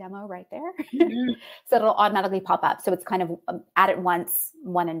perfect demo right there. Mm-hmm. So it'll automatically pop up. So it's kind of add it once,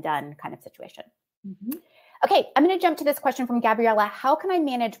 one and done kind of situation. Mm-hmm. Okay, I'm going to jump to this question from Gabriella. How can I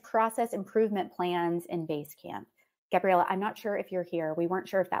manage process improvement plans in Basecamp? Gabriella, I'm not sure if you're here. We weren't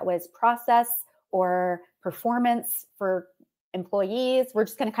sure if that was process or performance for employees. We're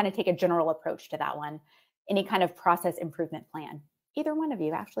just going to kind of take a general approach to that one. Any kind of process improvement plan. Either one of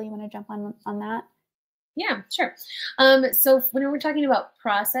you, Ashley, you want to jump on that? Yeah, sure. So when we're talking about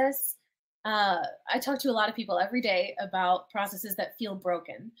process, I talk to a lot of people every day about processes that feel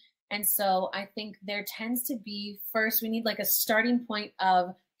broken. And so I think there tends to be, first, we need like a starting point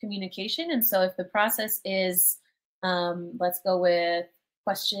of communication. And so if the process is, let's go with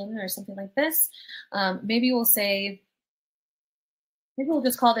question or something like this, maybe we'll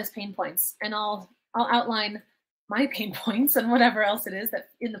just call this pain points, and I'll outline my pain points and whatever else it is that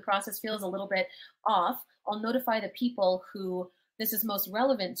in the process feels a little bit off. I'll notify the people who this is most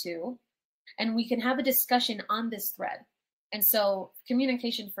relevant to, and we can have a discussion on this thread. And so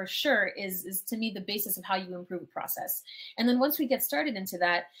communication for sure is to me the basis of how you improve a process. And then once we get started into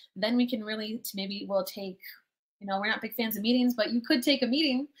that, then we can really, maybe we'll take, we're not big fans of meetings, but you could take a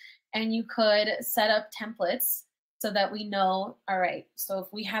meeting and you could set up templates so that we know, all right, so if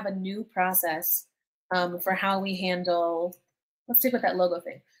we have a new process for how we handle, let's stick with that logo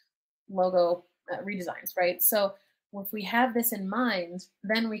thing, logo redesigns, right? So if we have this in mind,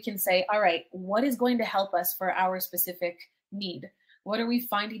 then we can say, all right, what is going to help us for our specific need? What are we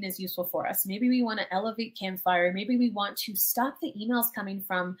finding is useful for us? Maybe we want to elevate Campfire. Maybe we want to stop the emails coming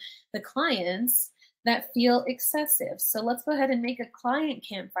from the clients that feel excessive. So let's go ahead and make a client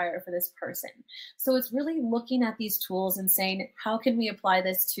campfire for this person. So it's really looking at these tools and saying, how can we apply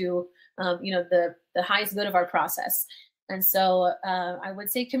this to, the highest good of our process? And so I would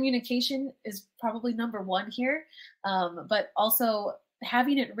say communication is probably number one here, but also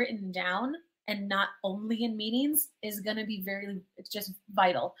having it written down and not only in meetings is going to be it's just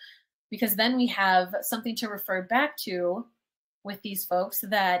vital, because then we have something to refer back to with these folks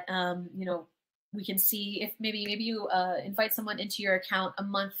that, we can see if maybe you invite someone into your account a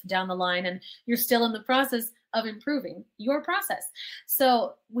month down the line and you're still in the process of improving your process.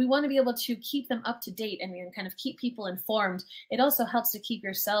 So we want to be able to keep them up to date and kind of keep people informed. It also helps to keep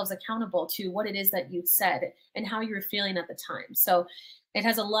yourselves accountable to what it is that you said and how you were feeling at the time. So it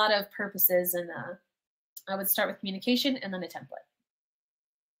has a lot of purposes, and I would start with communication and then a template.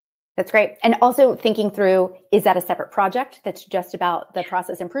 That's great. And also thinking through, is that a separate project that's just about the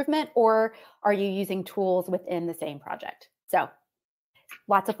process improvement, or are you using tools within the same project? So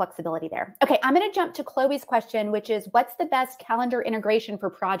lots of flexibility there. Okay, I'm going to jump to Chloe's question, which is, what's the best calendar integration for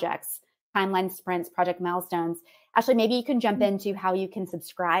projects, timeline sprints, project milestones? Ashley, maybe you can jump into how you can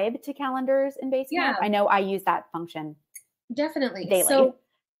subscribe to calendars in Basecamp. Yeah. I know I use that function. Definitely. Daily. So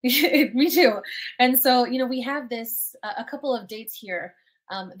me too. And so, we have this, a couple of dates here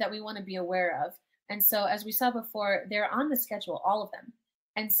that we want to be aware of. And so as we saw before, they're on the schedule, all of them.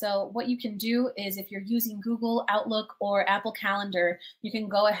 And so what you can do is, if you're using Google Outlook or Apple Calendar, you can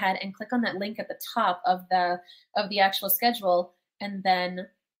go ahead and click on that link at the top of the actual schedule, and then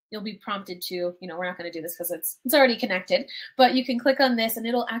you'll be prompted to, we're not going to do this because it's already connected, but you can click on this and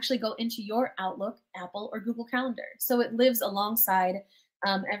it'll actually go into your Outlook, Apple, or Google Calendar. So it lives alongside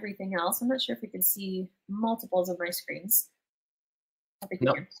everything else. I'm not sure if you can see multiples of my screens.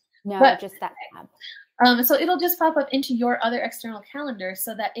 No, just that tab. So it'll just pop up into your other external calendar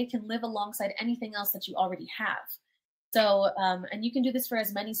so that it can live alongside anything else that you already have. So, and you can do this for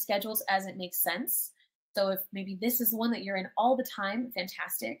as many schedules as it makes sense. So if maybe this is the one that you're in all the time,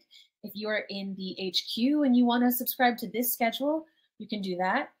 fantastic. If you are in the HQ and you want to subscribe to this schedule, you can do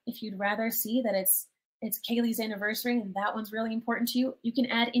that. If you'd rather see that it's Kaylee's anniversary and that one's really important to you, you can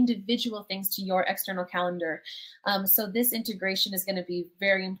add individual things to your external calendar. So this integration is going to be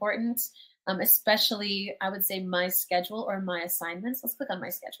very important, especially, I would say, my schedule or my assignments. Let's click on my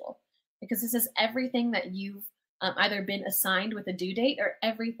schedule, because this is everything that you've either been assigned with a due date or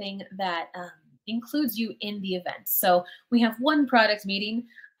everything that includes you in the event. So we have one product meeting.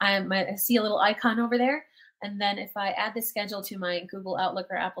 I see a little icon over there. And then if I add the schedule to my Google Outlook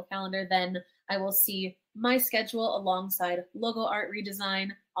or Apple Calendar, then I will see my schedule alongside logo art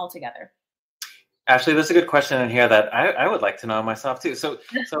redesign all together. Ashley, there's a good question in here that I would like to know myself too. So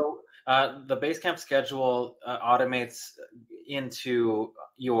the Basecamp schedule automates into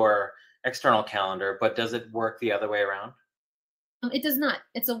your external calendar, but does it work the other way around? It does not.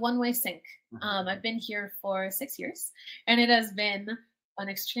 It's a one-way sync. I've been here for 6 years, and it has been an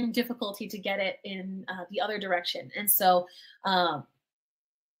extreme difficulty to get it in the other direction. And so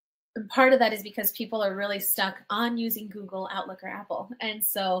part of that is because people are really stuck on using Google, Outlook, or Apple. And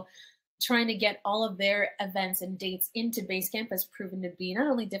so trying to get all of their events and dates into Basecamp has proven to be not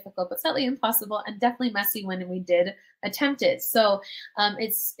only difficult, but slightly impossible, and definitely messy when we did attempt it. So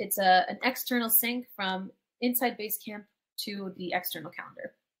it's an external sync from inside Basecamp to the external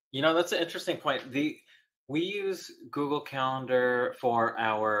calendar. That's an interesting point. We use Google Calendar for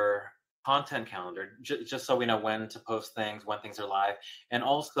our content calendar, just so we know when to post things, when things are live. And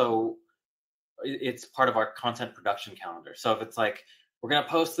also it's part of our content production calendar. So if it's like, we're going to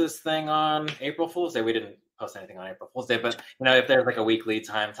post this thing on April Fool's Day, we didn't post anything on April Fool's Day, but if there's like a week lead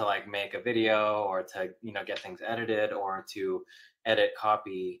time to like make a video or to, get things edited or to edit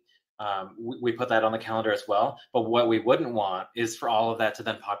copy, we put that on the calendar as well. But what we wouldn't want is for all of that to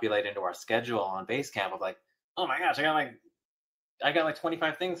then populate into our schedule on Basecamp of like, oh my gosh, I got like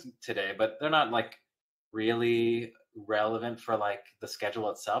 25 things today, but they're not like really relevant for like the schedule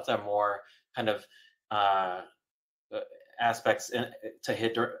itself. They're more kind of aspects to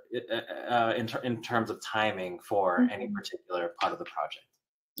hit in terms of timing for any particular part of the project.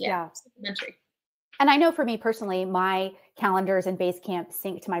 Yeah. Supplementary. And I know for me personally, my calendars in Basecamp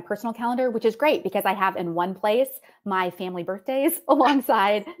sync to my personal calendar, which is great because I have in one place my family birthdays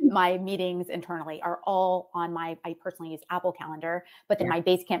alongside my meetings internally are all on I personally use Apple Calendar, but then my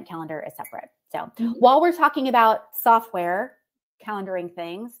Basecamp calendar is separate. So while we're talking about software, calendaring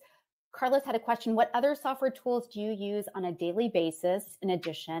things, Carlos had a question. What other software tools do you use on a daily basis in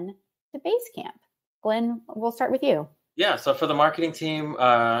addition to Basecamp? Glenn, we'll start with you. Yeah, so for the marketing team,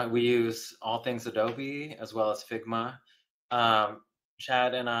 we use all things Adobe as well as Figma.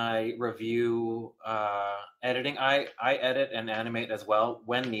 Chad and I review editing. I edit and animate as well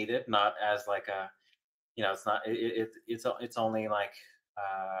when needed, not as like a, it's not, it's only like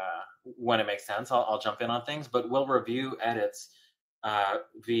when it makes sense, I'll jump in on things, but we'll review edits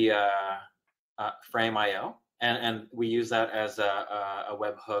via Frame.io, and we use that as a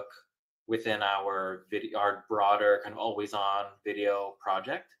webhook within our broader kind of always on video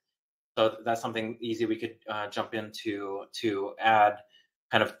project. So that's something easy we could jump into to add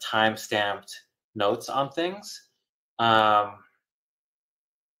kind of time-stamped notes on things. Those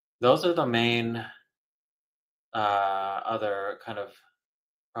are the main other kind of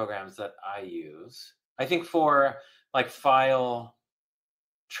programs that I use. I think for like file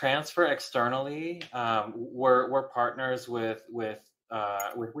transfer externally, we're partners with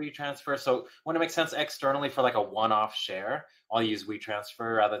WeTransfer. So when it makes sense externally for like a one-off share, I'll use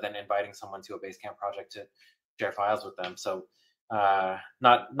WeTransfer rather than inviting someone to a Basecamp project to share files with them. So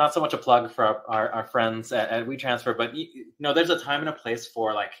not so much a plug for our friends at WeTransfer, but there's a time and a place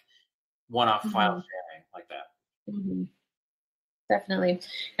for like one-off file sharing like that. Mm-hmm. Definitely.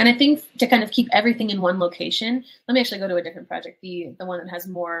 And I think to kind of keep everything in one location, let me actually go to a different project, the one that has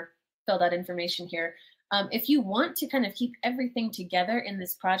more filled out information here. If you want to kind of keep everything together in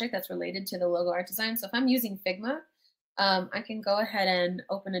this project that's related to the logo art design, so if I'm using Figma, I can go ahead and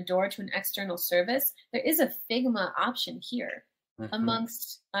open a door to an external service. There is a Figma option here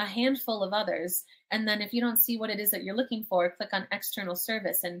amongst a handful of others. And then if you don't see what it is that you're looking for, click on external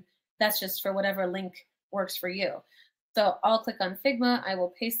service, and that's just for whatever link works for you. So I'll click on Figma. I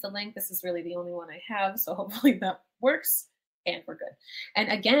will paste the link. This is really the only one I have, so hopefully that works, and we're good. And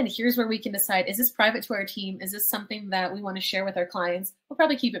again, here's where we can decide, is this private to our team? Is this something that we want to share with our clients? We'll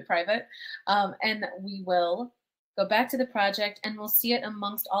probably keep it private, and we will go back to the project, and we'll see it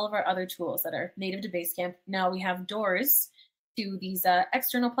amongst all of our other tools that are native to Basecamp. Now we have doors to these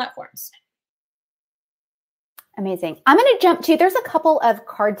external platforms. Amazing. I'm going to jump to, there's a couple of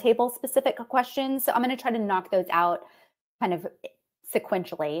card table specific questions, so I'm going to try to knock those out kind of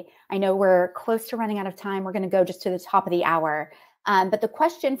sequentially. I know we're close to running out of time. We're going to go just to the top of the hour. But the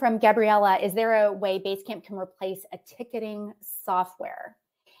question from Gabriella, is there a way Basecamp can replace a ticketing software?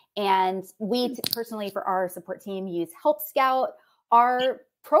 And we personally, for our support team, use Help Scout. Our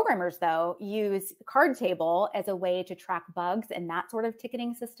programmers, though, use Card Table as a way to track bugs and that sort of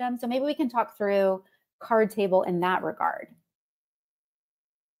ticketing system. So maybe we can talk through Card Table in that regard.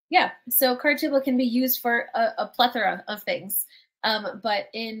 Yeah, so Card Table can be used for a plethora of things. But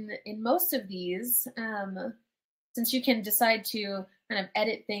in most of these, since you can decide to kind of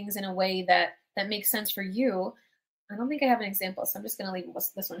edit things in a way that makes sense for you, I don't think I have an example, so I'm just going to leave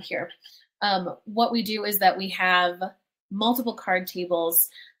this one here. What we do is that we have multiple card tables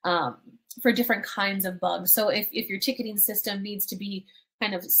for different kinds of bugs. So if your ticketing system needs to be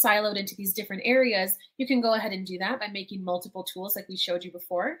kind of siloed into these different areas, you can go ahead and do that by making multiple tools like we showed you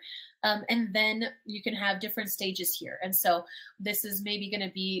before. And then you can have different stages here. And so this is maybe going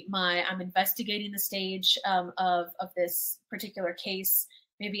to be I'm investigating the stage of this particular case.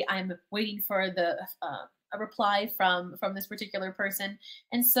 Maybe I'm waiting for a reply from this particular person.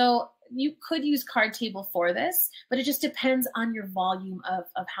 And so you could use Card Table for this, but it just depends on your volume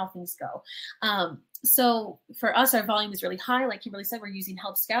of how things go. So for us, our volume is really high. Like Kimberly said, we're using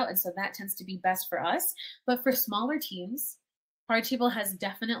Help Scout, and so that tends to be best for us. But for smaller teams, Card Table has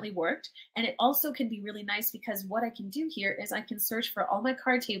definitely worked. And it also can be really nice because what I can do here is I can search for all my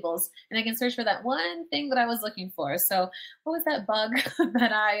card tables, and I can search for that one thing that I was looking for. So what was that bug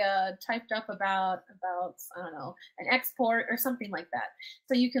that I typed up about, I don't know, an export or something like that.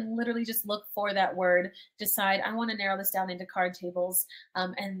 So you can literally just look for that word, decide, I want to narrow this down into card tables.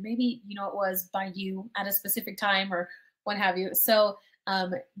 And maybe, it was by you at a specific time or what have you. So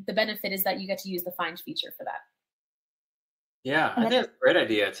the benefit is that you get to use the find feature for that. Yeah, I think it's a great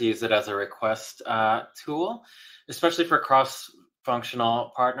idea to use it as a request tool, especially for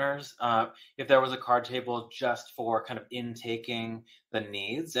cross-functional partners. If there was a card table just for kind of intaking the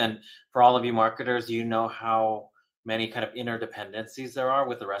needs, and for all of you marketers, you know how many kind of interdependencies there are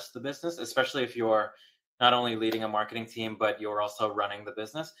with the rest of the business, especially if you're not only leading a marketing team, but you're also running the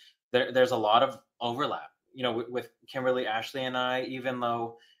business. There's a lot of overlap. With Kimberly, Ashley, and I, even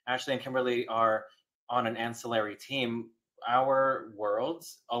though Ashley and Kimberly are on an ancillary team, our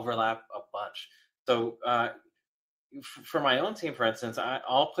worlds overlap a bunch. So for my own team, for instance,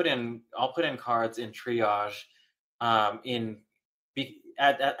 I'll put in cards in triage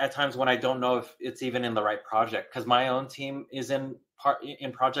at times when I don't know if it's even in the right project, because my own team is in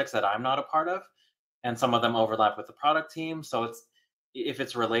projects that I'm not a part of, and some of them overlap with the product team. So if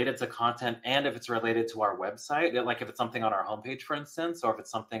it's related to content and if it's related to our website, like if it's something on our homepage, for instance, or if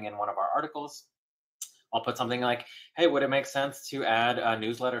it's something in one of our articles, I'll put something like, hey, would it make sense to add a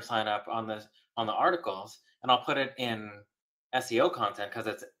newsletter sign up on the articles? And I'll put it in SEO content because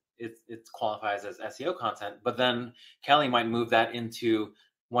it qualifies as SEO content. But then Kelly might move that into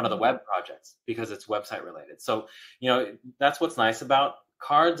one of the web projects because it's website related. So, that's what's nice about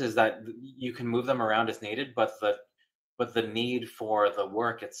cards, is that you can move them around as needed, but the need for the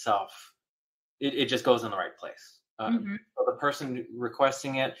work itself, it just goes in the right place. So the person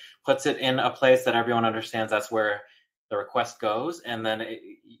requesting it puts it in a place that everyone understands that's where the request goes, and then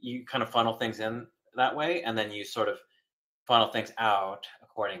you kind of funnel things in that way, and then you sort of funnel things out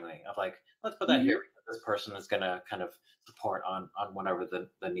accordingly of like, let's put that here because this person is going to kind of support on whatever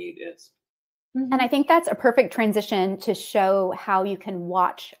the need is. And I think that's a perfect transition to show how you can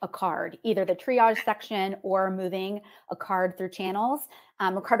watch a card, either the triage section or moving a card through channels.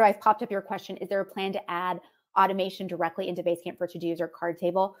 Ricardo, I've popped up your question. Is there a plan to add automation directly into Basecamp for to-dos or card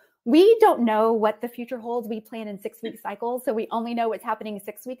table? We don't know what the future holds. We plan in 6-week cycles, so we only know what's happening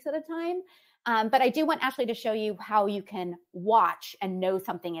 6 weeks at a time. But I do want Ashley to show you how you can watch and know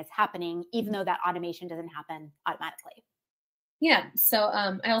something is happening, even though that automation doesn't happen automatically. Yeah. So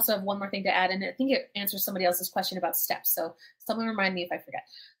I also have one more thing to add, and I think it answers somebody else's question about steps. So someone remind me if I forget.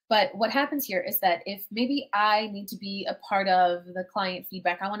 But what happens here is that if maybe I need to be a part of the client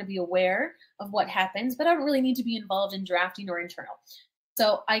feedback, I want to be aware of what happens, but I don't really need to be involved in drafting or internal.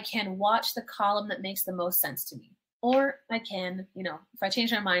 So I can watch the column that makes the most sense to me. Or I can, if I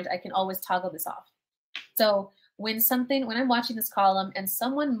change my mind, I can always toggle this off. So when I'm watching this column and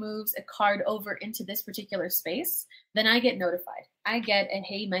someone moves a card over into this particular space, then I get notified. I get a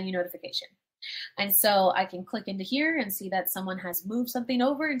hey menu notification. And so I can click into here and see that someone has moved something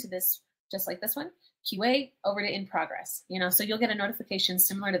over into this, just like this one, QA over to in progress, so you'll get a notification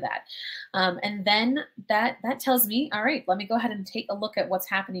similar to that. And then that tells me, all right, let me go ahead and take a look at what's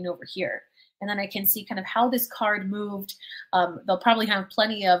happening over here. And then I can see kind of how this card moved. They'll probably have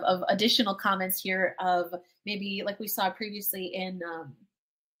plenty of additional comments here of maybe like we saw previously in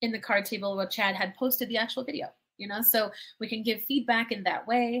the card table where Chad had posted the actual video, so we can give feedback in that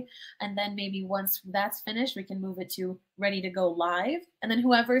way. And then maybe once that's finished, we can move it to ready to go live. And then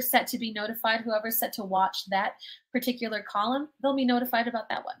whoever's set to be notified, whoever's set to watch that particular column, they'll be notified about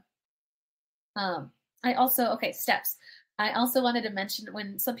that one. Steps. I also wanted to mention,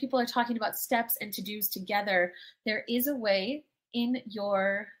 when some people are talking about steps and to-dos together, there is a way in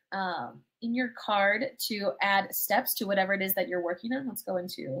your card to add steps to whatever it is that you're working on. Let's go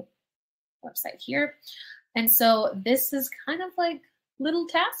into website here. And so this is kind of like little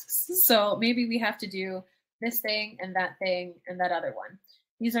tasks. So maybe we have to do this thing and that other one.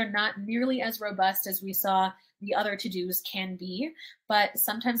 These are not nearly as robust as we saw the other to-dos can be, but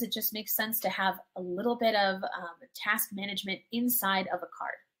sometimes it just makes sense to have a little bit of task management inside of a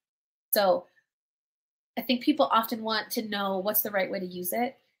card. So I think people often want to know what's the right way to use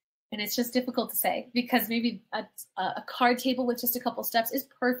it. And it's just difficult to say, because maybe a card table with just a couple steps is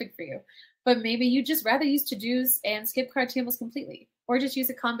perfect for you. But maybe you just rather use to-dos and skip card tables completely, or just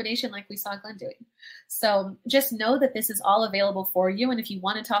use a combination like we saw Glenn doing. So just know that this is all available for you. And if you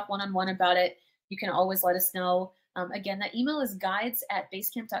want to talk one-on-one about it, you can always let us know. Again, that email is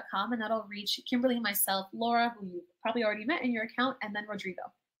guides@basecamp.com, and that'll reach Kimberly, myself, Laura, who you probably already met in your account, and then Rodrigo.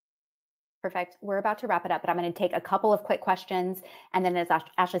 Perfect. We're about to wrap it up, but I'm going to take a couple of quick questions. And then, as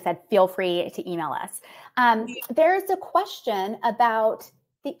Ashley said, feel free to email us. There's a question about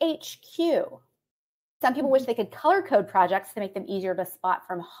the HQ. Some people wish they could color code projects to make them easier to spot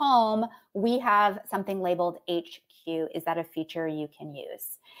from home. We have something labeled HQ. Is that a feature you can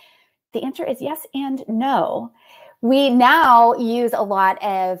use? The answer is yes and no. We now use a lot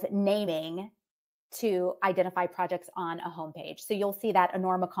of naming to identify projects on a homepage. So you'll see that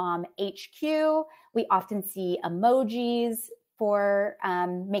Enormicom HQ. We often see emojis for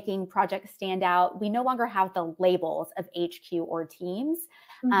making projects stand out. We no longer have the labels of HQ or teams.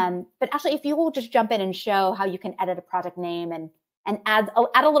 But actually, if you will just jump in and show how you can edit a project name and add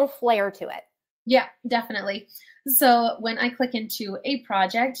a little flair to it. Yeah, definitely. So when I click into a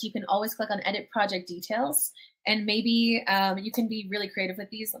project, you can always click on edit project details. And maybe you can be really creative with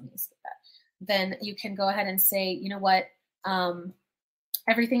these. Let me skip that. Then you can go ahead and say, you know what,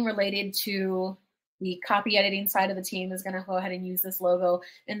 everything related to the copy editing side of the team is going to go ahead and use this logo.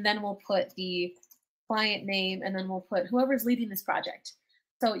 And then we'll put the client name, and then we'll put whoever's leading this project.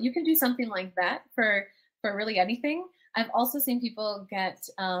 So you can do something like that for really anything. I've also seen people get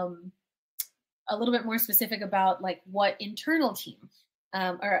a little bit more specific about like what internal team.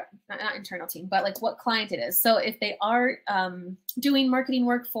 or not internal team, but like what client it is. So if they are doing marketing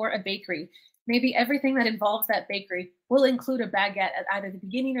work for a bakery, maybe everything that involves that bakery will include a baguette at either the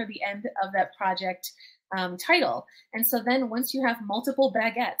beginning or the end of that project title. And so then once you have multiple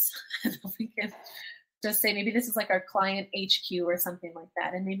baguettes, we can just say maybe this is like our client HQ or something like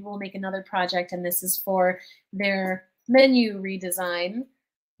that. And maybe we'll make another project and this is for their menu redesign.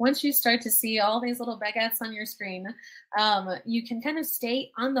 Once you start to see all these little baguettes on your screen, you can kind of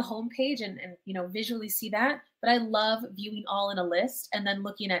stay on the home page and visually see that. But I love viewing all in a list and then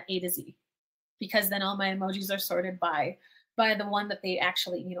looking at A to Z, because then all my emojis are sorted by the one that they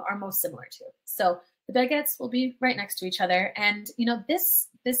actually are most similar to. So the baguettes will be right next to each other. And this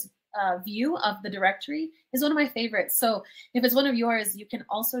view of the directory is one of my favorites. So if it's one of yours, you can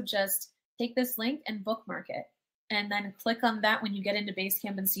also just take this link and bookmark it, and then click on that when you get into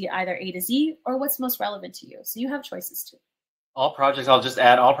Basecamp and see either A to Z or what's most relevant to you. So you have choices too. All projects, I'll just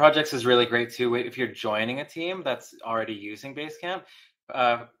add, all projects is really great too if you're joining a team that's already using Basecamp.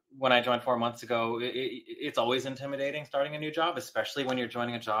 When I joined 4 months ago, it's always intimidating starting a new job, especially when you're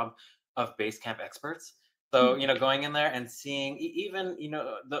joining a job of Basecamp experts. So, going in there and seeing even,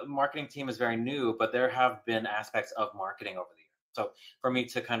 the marketing team is very new, but there have been aspects of marketing over the years. So for me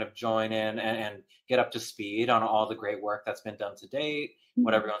to kind of join in and get up to speed on all the great work that's been done to date,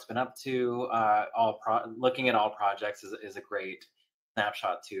 what everyone's been up to, looking at all projects is a great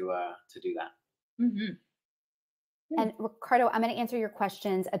snapshot to do that. Mm-hmm. And Ricardo, I'm going to answer your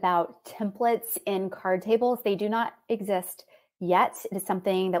questions about templates in card tables. They do not exist yet. It is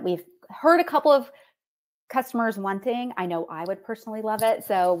something that we've heard a couple of customers wanting. I know I would personally love it.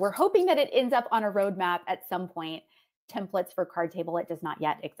 So we're hoping that it ends up on a roadmap at some point. Templates for card table, it does not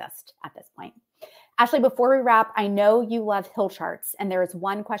yet exist at this point. Ashley, before we wrap, I know you love hill charts, and there is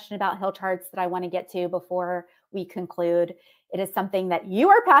one question about hill charts that I want to get to before we conclude. It is something that you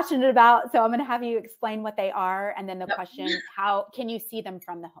are passionate about, so I'm going to have you explain what they are, and then the question, how can you see them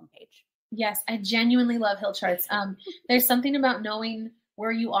from the homepage? Yes, I genuinely love hill charts. There's something about knowing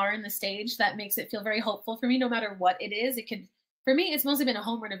where you are in the stage that makes it feel very hopeful for me, no matter what it is. For me, it's mostly been a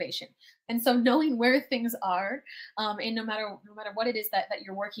home renovation. And so knowing where things are, and no matter what it is that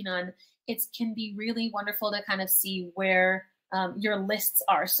you're working on, it can be really wonderful to kind of see where your lists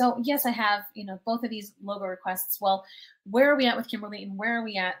are. So yes, I have, both of these logo requests. Well, where are we at with Kimberly and where are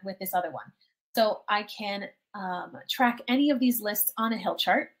we at with this other one? So I can track any of these lists on a hill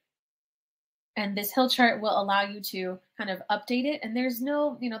chart. And this hill chart will allow you to kind of update it. And there's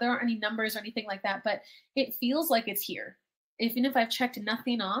no, there aren't any numbers or anything like that, but it feels like it's here. Even if I've checked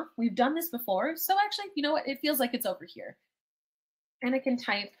nothing off, we've done this before. So actually, you know what? It feels like it's over here. And I can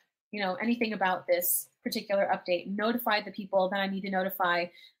type, anything about this particular update, notify the people that I need to notify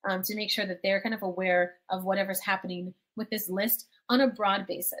to make sure that they're kind of aware of whatever's happening with this list on a broad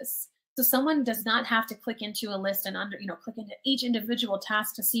basis. So someone does not have to click into a list and click into each individual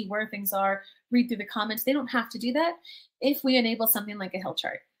task to see where things are, read through the comments. They don't have to do that if we enable something like a hill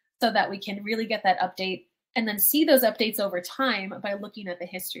chart so that we can really get that update and then see those updates over time by looking at the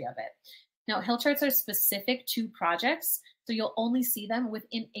history of it. Now, hill charts are specific to projects, so you'll only see them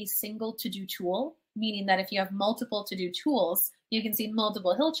within a single to-do tool, meaning that if you have multiple to-do tools, you can see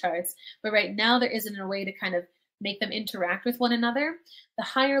multiple hill charts, but right now there isn't a way to kind of make them interact with one another. The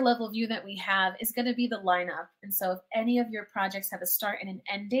higher level view that we have is going to be the lineup. And so if any of your projects have a start and an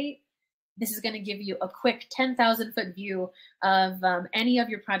end date, this is going to give you a quick 10,000 foot view of any of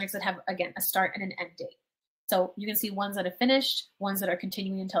your projects that have, again, a start and an end date. So you can see ones that have finished, ones that are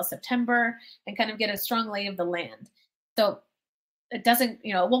continuing until September, and kind of get a strong lay of the land. So it doesn't,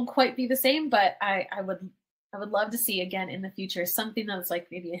 it won't quite be the same, but I would love to see again in the future something that's like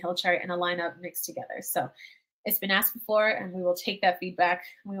maybe a hill chart and a lineup mixed together. So it's been asked before, and we will take that feedback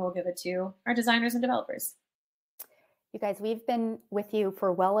and we will give it to our designers and developers. You guys, we've been with you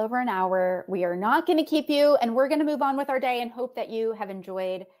for well over an hour. We are not going to keep you, and we're going to move on with our day and hope that you have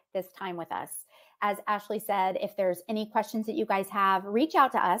enjoyed this time with us. As Ashley said, if there's any questions that you guys have, reach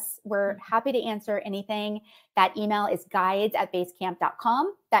out to us. We're happy to answer anything. That email is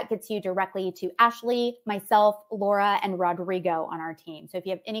guides@basecamp.com. That gets you directly to Ashley, myself, Laura, and Rodrigo on our team. So if you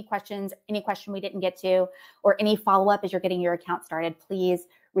have any questions, any question we didn't get to, or any follow-up as you're getting your account started, please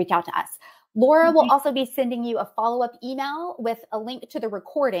reach out to us. Laura will also be sending you a follow-up email with a link to the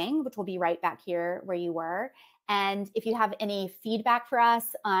recording, which will be right back here where you were. And if you have any feedback for us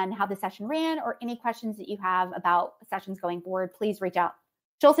on how the session ran or any questions that you have about sessions going forward, please reach out.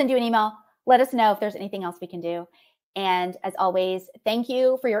 She'll send you an email. Let us know if there's anything else we can do. And as always, thank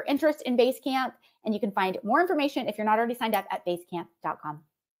you for your interest in Basecamp. And you can find more information if you're not already signed up at basecamp.com.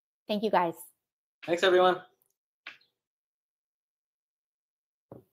 Thank you, guys. Thanks, everyone.